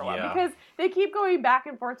on for a while, because they keep going back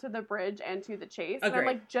and forth to the bridge and to the chase. And I'm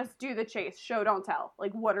like, just do the chase. Show, don't tell.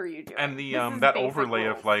 Like, what are you doing? And the that overlay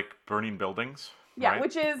rules of like burning buildings. Yeah, right?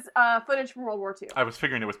 Which is footage from World War II. I was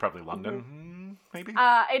figuring it was probably London. Mm-hmm. Maybe?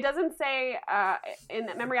 It doesn't say, in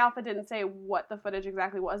Memory Alpha didn't say what the footage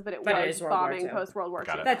exactly was, but it was bombing post-World War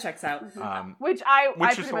II. That checks out. Which I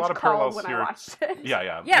pretty much called when I watched it.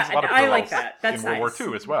 Yeah. Yeah, and I like that. That's in World War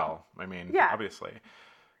II as well. I mean, obviously.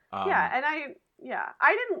 I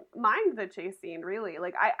didn't mind the chase scene, really.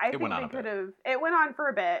 Like, I think they could have... It went on for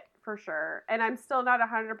a bit, for sure. And I'm still not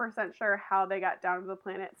 100% sure how they got down to the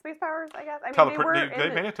planet. Space powers, I guess. I mean, they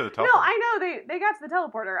made it to the teleporter. No, I know. They got to the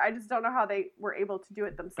teleporter. I just don't know how they were able to do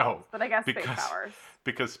it themselves. But I guess space powers.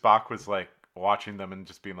 Because Spock was like, watching them and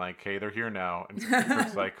just being like, "Hey, they're here now," and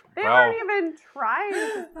Kubrick's like, they weren't even trying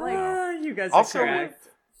to, you guys also, are correct.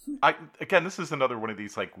 Again, this is another one of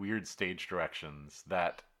these like weird stage directions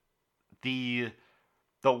that the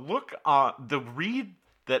look on the read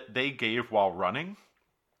that they gave while running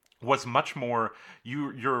was much more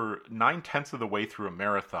you're 9/10 of the way through a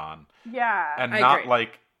marathon, and not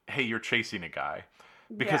like, hey, you're chasing a guy,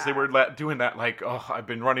 because they were doing that like, oh, I've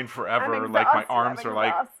been running forever, like my arms are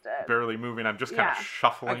like barely moving, I'm just kind of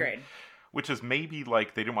shuffling. Agreed. Which is maybe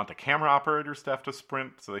like they didn't want the camera operators to have to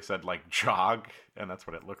sprint, so they said like jog, and that's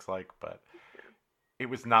what it looks like. But it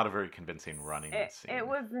was not a very convincing running scene. It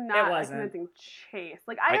was not a convincing chase.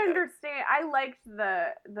 Like I understand, I liked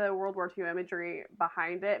the World War II imagery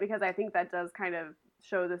behind it, because I think that does kind of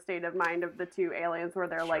show the state of mind of the two aliens, where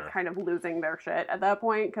they're like kind of losing their shit at that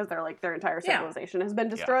point, because they're like their entire civilization has been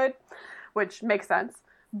destroyed, which makes sense.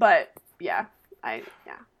 But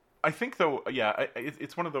I think, though,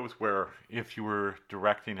 it's one of those where if you were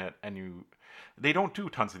directing it and they don't do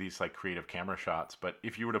tons of these like creative camera shots, but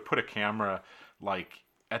if you were to put a camera like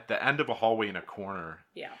at the end of a hallway in a corner,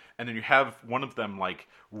 and then you have one of them like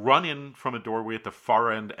run in from a doorway at the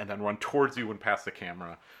far end and then run towards you and pass the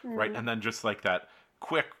camera, right? And then just like that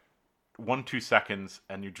quick 1-2 seconds,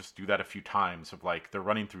 and you just do that a few times of like they're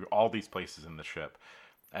running through all these places in the ship.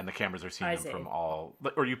 And the cameras are seeing them from all...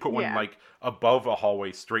 Or you put one, like, above a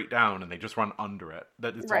hallway straight down, and they just run under it.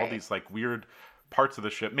 That it's all these, like, weird parts of the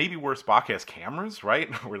ship. Maybe where Spock has cameras, right?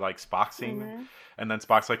 Where, like, Spock's seeing them. And then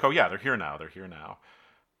Spock's like, oh, yeah, they're here now. They're here now.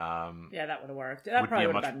 That would have worked. That would probably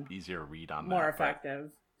be a much easier read on more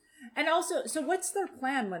effective. And also, so what's their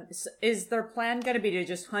plan? Is their plan going to be to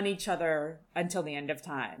just hunt each other until the end of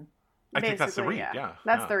time? I think that's the read,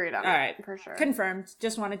 That's the read on it, all right, for sure. Confirmed.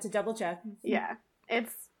 Just wanted to double check. Yeah.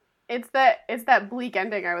 It's that bleak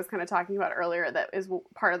ending I was kind of talking about earlier that is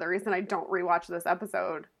part of the reason I don't rewatch this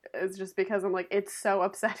episode, is just because I'm like, it's so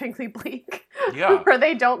upsettingly bleak. Yeah. Where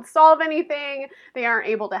they don't solve anything, they aren't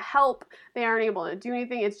able to help, they aren't able to do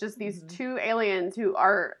anything. It's just these two aliens who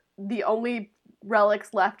are the only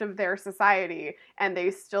relics left of their society, and they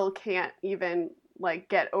still can't even like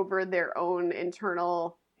get over their own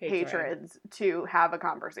internal hatreds to have a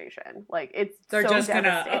conversation. Like they're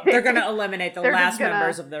gonna eliminate the last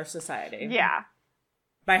members of their society. Yeah.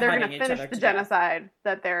 They're gonna finish the genocide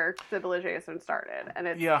that their civilization started, and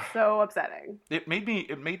it's so upsetting. It made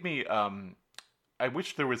me I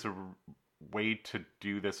wish there was a way to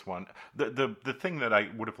do this one. The thing that I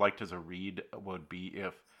would have liked as a read would be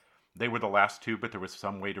if they were the last two, but there was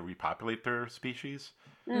some way to repopulate their species.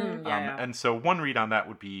 And so one read on that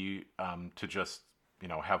would be to just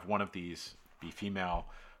have one of these be female,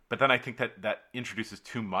 but then I think that introduces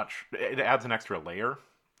too much. It adds an extra layer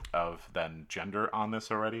of then gender on this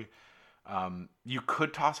already. You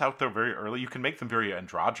could toss out there very early. You can make them very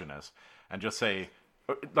androgynous and just say,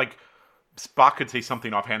 like, Spock could say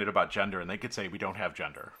something offhanded about gender, and they could say we don't have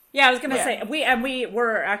gender. Yeah, I was gonna say we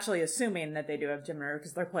were actually assuming that they do have gender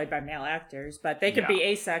because they're played by male actors, but they could be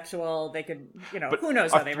asexual. They could, but who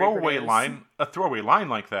knows how they reproduce. A throwaway line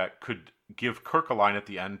like that could give Kirk a line at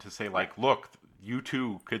the end to say, like, look, you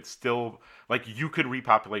two could still, like, you could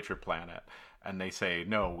repopulate your planet. And they say,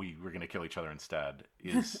 no, we're going to kill each other instead,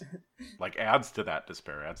 is, like, adds to that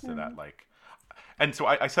despair, adds to that, like... And so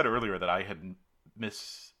I said earlier that I had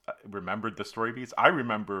remembered the story beats. I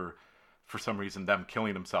remember, for some reason, them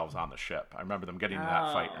killing themselves on the ship. I remember them getting in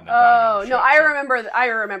that fight and then dying on the ship. I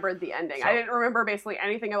remembered the ending. So, I didn't remember basically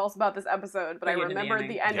anything else about this episode, but I remembered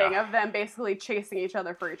the ending of them basically chasing each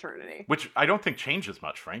other for eternity. Which I don't think changes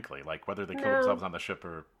much, frankly. Like, whether they kill themselves on the ship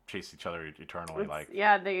or chase each other eternally.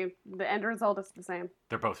 The end result is the same.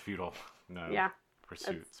 They're both futile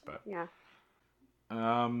pursuits. But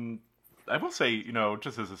I will say,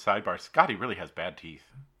 just as a sidebar, Scotty really has bad teeth.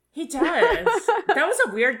 He does. That was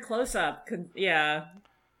a weird close-up. Yeah.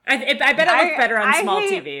 I bet it looked better on small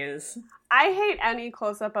TVs. I hate any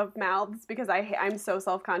close-up of mouths because I'm so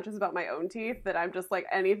self-conscious about my own teeth that I'm just like,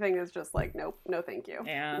 anything is just like, nope, no thank you.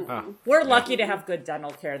 Yeah. We're lucky to have good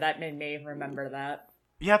dental care. That made me remember that.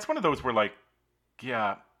 Yeah, it's one of those where, like,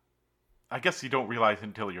 I guess you don't realize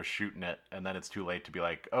until you're shooting it, and then it's too late to be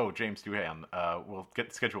like, oh, James Doohan, we'll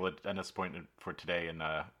schedule a dentist appointment for today and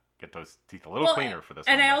get those teeth a little cleaner for this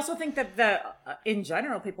and one. I also think that in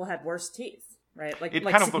general, people had worse teeth, right? Like, it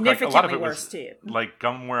kind of looked like a lot of it was teeth. Like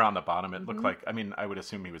gum wear on the bottom. It looked like, I mean, I would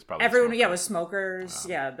assume he was probably everyone, was smokers.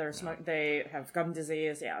 They have gum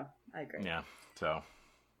disease. Yeah, I agree. Yeah, so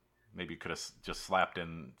maybe you could have just slapped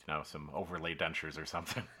in, some overlay dentures or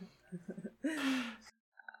something.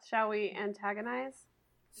 Shall we antagonize?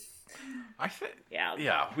 I think. Yeah.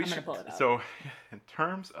 Yeah. We should pull it up. So, in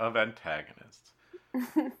terms of antagonists,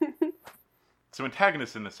 so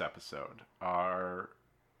antagonists in this episode are.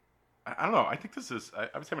 I don't know. I think this is.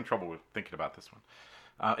 I was having trouble with thinking about this one.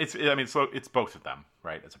 It's both of them,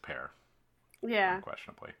 right? As a pair. Yeah.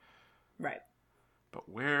 Unquestionably. Right. But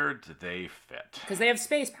where do they fit? Because they have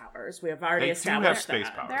space powers. We have already established that. They do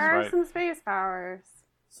have space powers, there are some space powers.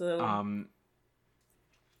 So,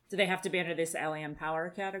 do they have to be under this alien power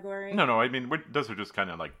category? No. I mean, those are just kind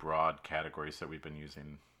of like broad categories that we've been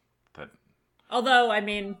using. Although, I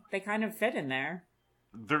mean, they kind of fit in there.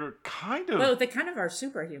 They're kind of... Well, they kind of are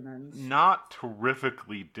superhumans. Not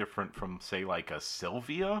terrifically different from, say, like a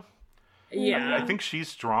Sylvia. Yeah. I think she's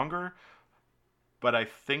stronger, but I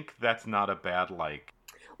think that's not a bad, like...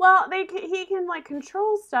 Well, he can, like,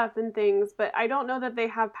 control stuff and things, but I don't know that they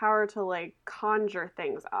have power to, like, conjure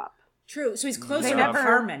things up. True. So he's closer to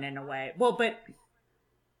Carmen in a way. Well, but...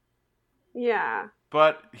 Yeah.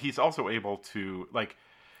 But he's also able to, like...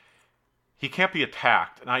 He can't be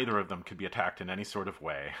attacked. Neither of them could be attacked in any sort of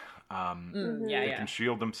way. They can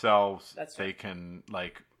shield themselves. That's right.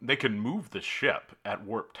 They can move the ship at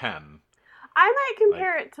warp 10. I might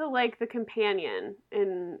compare it to like the companion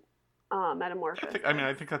in Metamorphosis.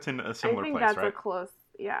 I think that's in a similar place, right? I think that's a close.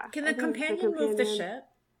 Yeah. Can the companion move the ship?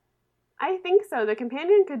 I think so. The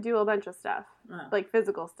companion could do a bunch of stuff, like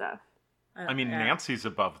physical stuff. Nancy's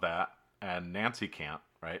above that, and Nancy can't,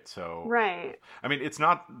 right? So, right. I mean, it's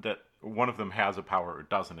not that one of them has a power or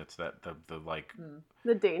doesn't. It's that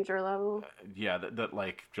the danger level. That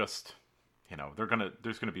like just.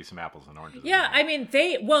 There's gonna be some apples and oranges. Yeah, I mean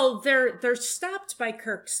they're stopped by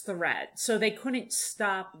Kirk's threat, so they couldn't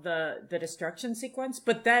stop the destruction sequence.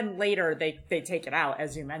 But then later they take it out,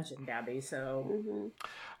 as you mentioned, Gabby. So,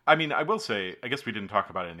 I mean, I will say, I guess we didn't talk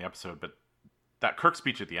about it in the episode, but that Kirk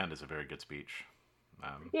speech at the end is a very good speech.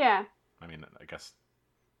 Yeah. I mean, I guess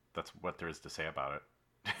that's what there is to say about it.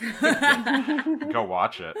 Go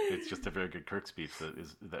watch it. It's just a very good Kirk speech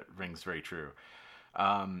that rings very true.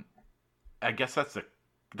 I guess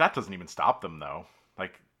that doesn't even stop them though.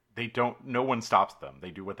 Like no one stops them.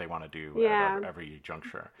 They do what they want to do at every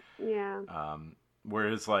juncture. Yeah.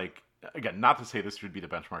 Whereas like, again, not to say this would be the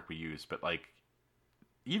benchmark we use, but like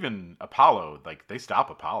even Apollo, like they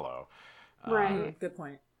stop Apollo. Right. Good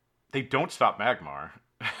point. They don't stop Magmar.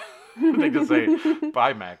 They just say,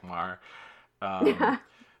 bye Magmar.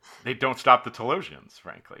 They don't stop the Telosians,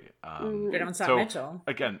 frankly. They don't stop Mitchell.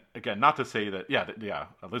 Again, not to say that,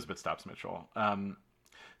 Elizabeth stops Mitchell.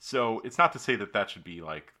 So it's not to say that should be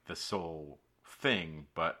like the sole thing,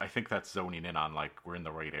 but I think that's zoning in on like we're in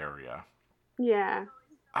the right area. Yeah.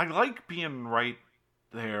 I like being right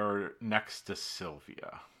there next to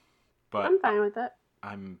Sylvia, but I'm fine with it.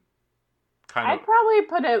 I'm I'd probably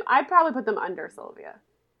put them under Sylvia.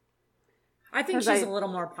 I think she's a little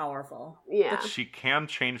more powerful. Yeah. But she can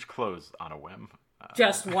change clothes on a whim.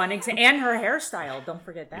 Just one example. And her hairstyle. Don't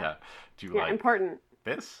forget that. Yeah. Do you like important.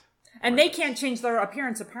 this? And they can't change their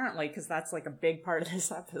appearance, apparently, because that's like a big part of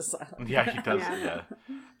this episode. Yeah, he does. Yeah.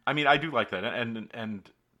 I mean, I do like that. And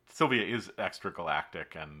Sylvia is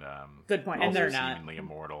extragalactic and good point. And they're not seemingly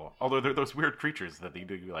immortal. Although they're those weird creatures that they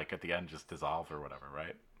do like at the end just dissolve or whatever,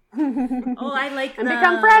 right? Oh, I like them. And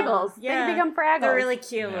become Fraggles. Yeah. They become Fraggles. They're really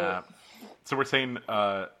cute. Yeah. So we're saying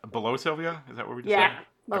below Sylvia? Is that what we just said? Yeah,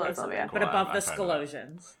 below Sylvia. But above the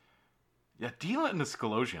Skolosians. Yeah, Deela and the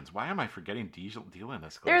Skolosians. Why am I forgetting Deela and the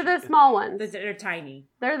Skolosians? They're the small ones. They're tiny.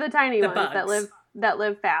 They're the tiny ones bugs. that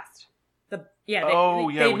live fast. They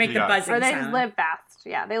make the buzzing sound. Or they just live fast.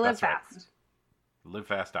 Yeah, they live fast. Right. Live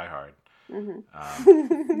fast, die hard.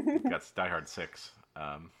 That's Die Hard 6.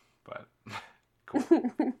 But cool.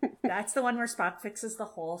 That's the one where Spock fixes the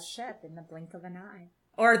whole ship in the blink of an eye.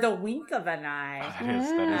 Or the wink of an eye. Oh,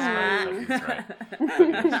 that is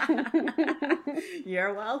right.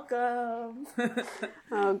 You're welcome.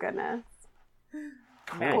 Oh, goodness.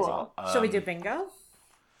 Cool. Shall we do bingo?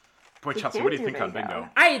 Boy, Chelsea, what do you think on bingo?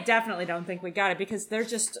 I definitely don't think we got it because they're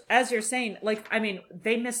just, as you're saying, like, I mean,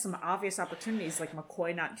 they missed some obvious opportunities, like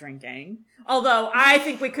McCoy not drinking. Although I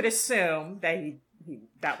think we could assume that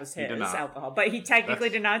that was his alcohol, but he technically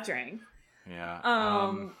did not drink.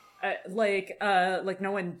 Yeah. Like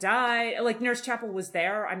no one died. Like Nurse Chapel was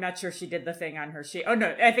there. I'm not sure she did the thing on her sheet. Oh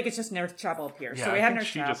no, I think it's just Nurse Chapel up here. Yeah, so we have Nurse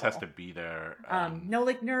Chapel. She just has to be there. No,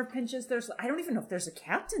 like nerve pinches. I don't even know if there's a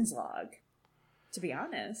captain's log. To be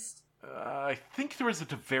honest. I think there was at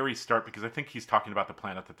the very start because I think he's talking about the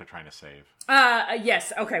planet that they're trying to save.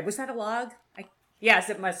 Yes. Okay. Was that a log?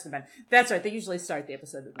 Yes, it must have been. That's right. They usually start the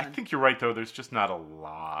episode with one. I think you're right though. There's just not a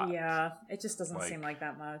lot. Yeah, it just doesn't seem like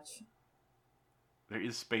that much. There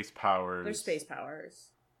is space powers. There's space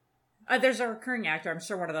powers. There's a recurring actor. I'm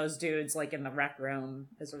sure one of those dudes, like in the rec room,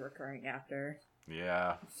 is a recurring actor.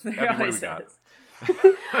 Yeah. Abby, what do we got?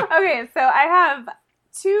 Okay, so I have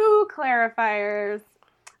 2 clarifiers.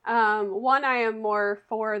 One I am more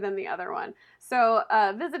for than the other one. So,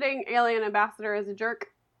 visiting alien ambassador is a jerk.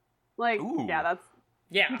 Like, Ooh.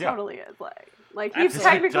 He totally is. Like he's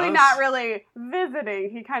technically not really visiting.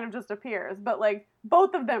 He kind of just appears. But, like,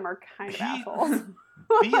 both of them are kind of assholes.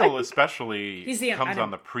 Beale especially comes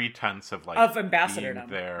on the pretense of ambassador being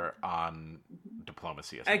there on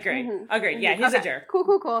diplomacy. Agreed. Yeah, he's a jerk.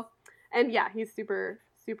 Cool. And yeah, he's super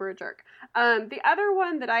a jerk. The other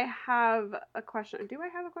one that I have a question. Do I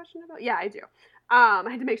have a question about? Yeah, I do. I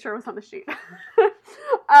had to make sure it was on the sheet.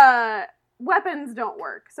 Weapons don't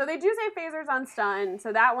work. So they do say phasers on stun,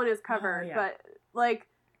 so that one is covered. Yeah. But like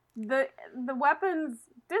the weapons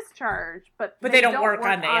discharge, but they don't work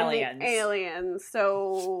on the aliens.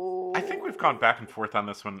 So I think we've gone back and forth on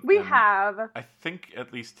this one. We have. I think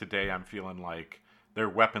at least today I'm feeling like their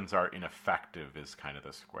weapons are ineffective is kind of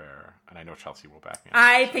the square. And I know Chelsea will back me up.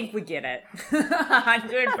 I think we get it.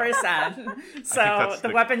 100%. So the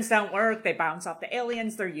weapons don't work. They bounce off the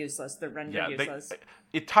aliens. They're useless. They're rendered useless.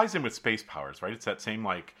 It ties in with space powers, right? It's that same,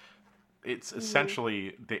 like, it's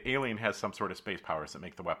essentially the alien has some sort of space powers that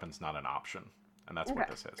make the weapons not an option. And that's what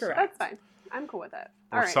this is. Correct. That's fine. I'm cool with it.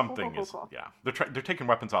 Or something is, yeah. They're taking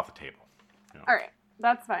weapons off the table. You know? All right.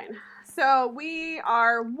 That's fine. So we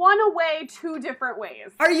are one away 2 different ways.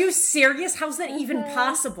 Are you serious? How's that even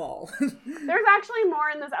possible? There's actually more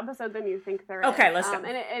in this episode than you think there is. Okay, let's go.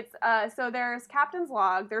 And it's so there's Captain's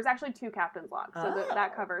Log. There's actually 2 Captain's Logs, so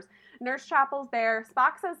that covers. Nurse Chapel's there.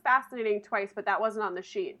 Spock says fascinating twice, but that wasn't on the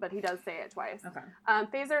sheet, but he does say it twice. Okay.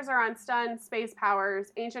 Phasers are on stun. Space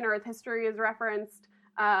powers. Ancient Earth history is referenced.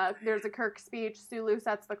 There's a Kirk speech. Sulu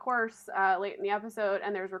sets the course late in the episode,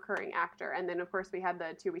 and there's recurring actor. And then, of course, we had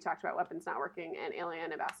the 2 we talked about, weapons not working, and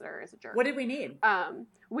alien ambassador is a jerk. What did we need?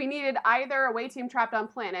 We needed either away team trapped on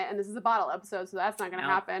planet, and this is a bottle episode, so that's not going to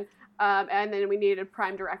happen. And then we needed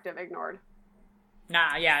prime directive ignored.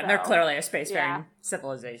 And they're clearly a spacefaring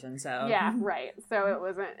civilization, so. Yeah, right.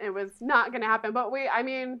 So it was not going to happen. But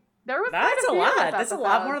there was That's a lot. That's a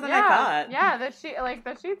lot more than I thought. Yeah, the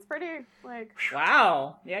sheet's pretty, like...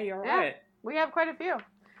 Wow. Yeah, you're right. We have quite a few.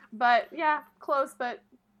 But, yeah, close, but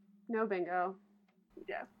no bingo.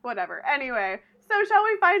 Yeah, whatever. Anyway, so shall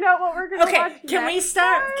we find out what we're going to watch next?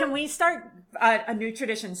 Can we start a new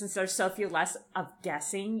tradition since there's so few less of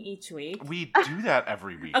guessing each week? We do that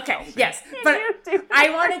every week. Okay, Chelsea. yes. But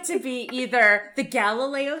I want it to be either the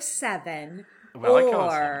Galileo 7... Well, you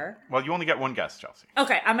only get one guess, Chelsea.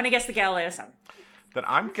 Okay, I'm going to guess the Galileo 7. Then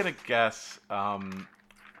I'm going to guess... if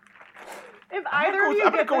either of you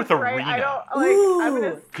get go with right, Arena. I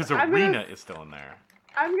don't... Because Arena is still in there.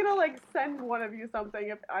 I'm going to, send one of you something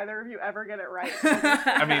if either of you ever get it right.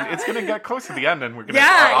 It's going to get close to the end, and we're going to...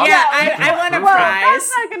 I want a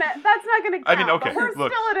prize. That's not going to count. Okay, but we're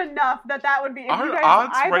still at enough that would be... Our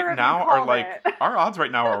odds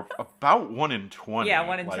right now are about 1 in 20. Yeah,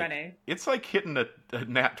 1 in 20. It's like hitting a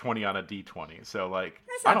nat 20 on a d20. So,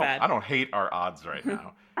 that's not bad. I don't hate our odds right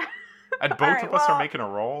now. And both of us are making a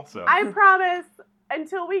roll, so... I promise...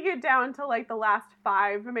 Until we get down to the last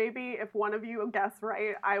 5, maybe, if one of you guess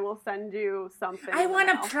right, I will send you something. I want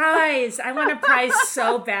a prize. I want a prize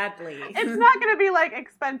so badly. It's not going to be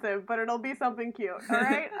expensive, but it'll be something cute. All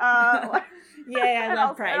right. I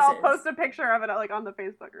love prizes. And I'll post a picture of it on the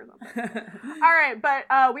Facebook or something. All right, but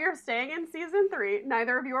we are staying in season 3.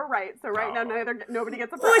 Neither of you are right, so now nobody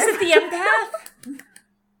gets a prize. Oh, is it the empath?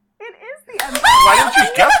 It is the empath. Why didn't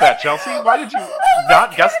you guess that, Chelsea? Why did you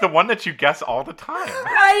not guess the one that you guess all the time?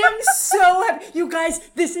 I am so happy. You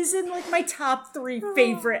guys, this is in my top 3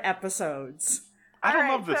 favorite episodes. I don't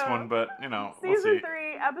love this one, but, we'll see. Season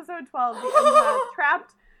 3, episode 12, the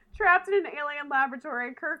empath. Trapped in an alien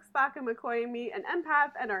laboratory, Kirk, Spock, and McCoy meet an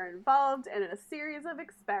empath and are involved in a series of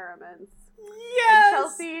experiments. Yes! And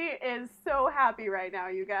Chelsea is so happy right now,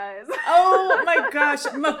 you guys. Oh my gosh.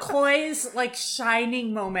 McCoy's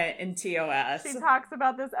shining moment in TOS. She talks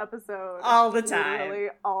about this episode all the time. Literally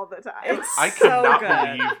all the time. I cannot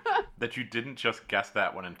believe that you didn't just guess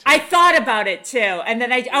that one in 2. I thought about it too. And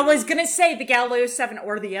then I was going to say the Galileo 7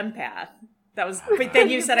 or the empath. But then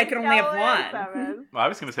you said I could only have one. Well, I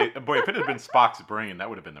was going to say, boy, if it had been Spock's brain, that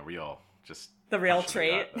would have been the real trait. The real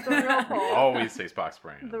pull. Always say Spock's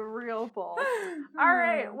brain. The real pull. All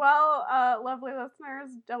right. Well, lovely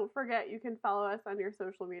listeners, don't forget you can follow us on your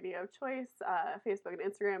social media of choice. Facebook and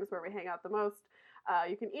Instagram is where we hang out the most.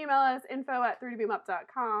 You can email us,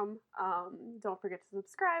 info@3tbmup.com. Don't forget to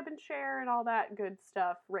subscribe and share and all that good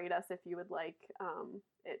stuff. Rate us if you would like.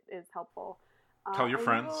 It is helpful. Tell your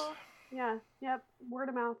friends. Yeah. Yep. Word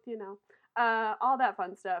of mouth, you know. All that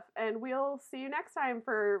fun stuff. And we'll see you next time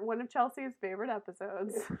for one of Chelsea's favorite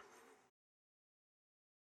episodes.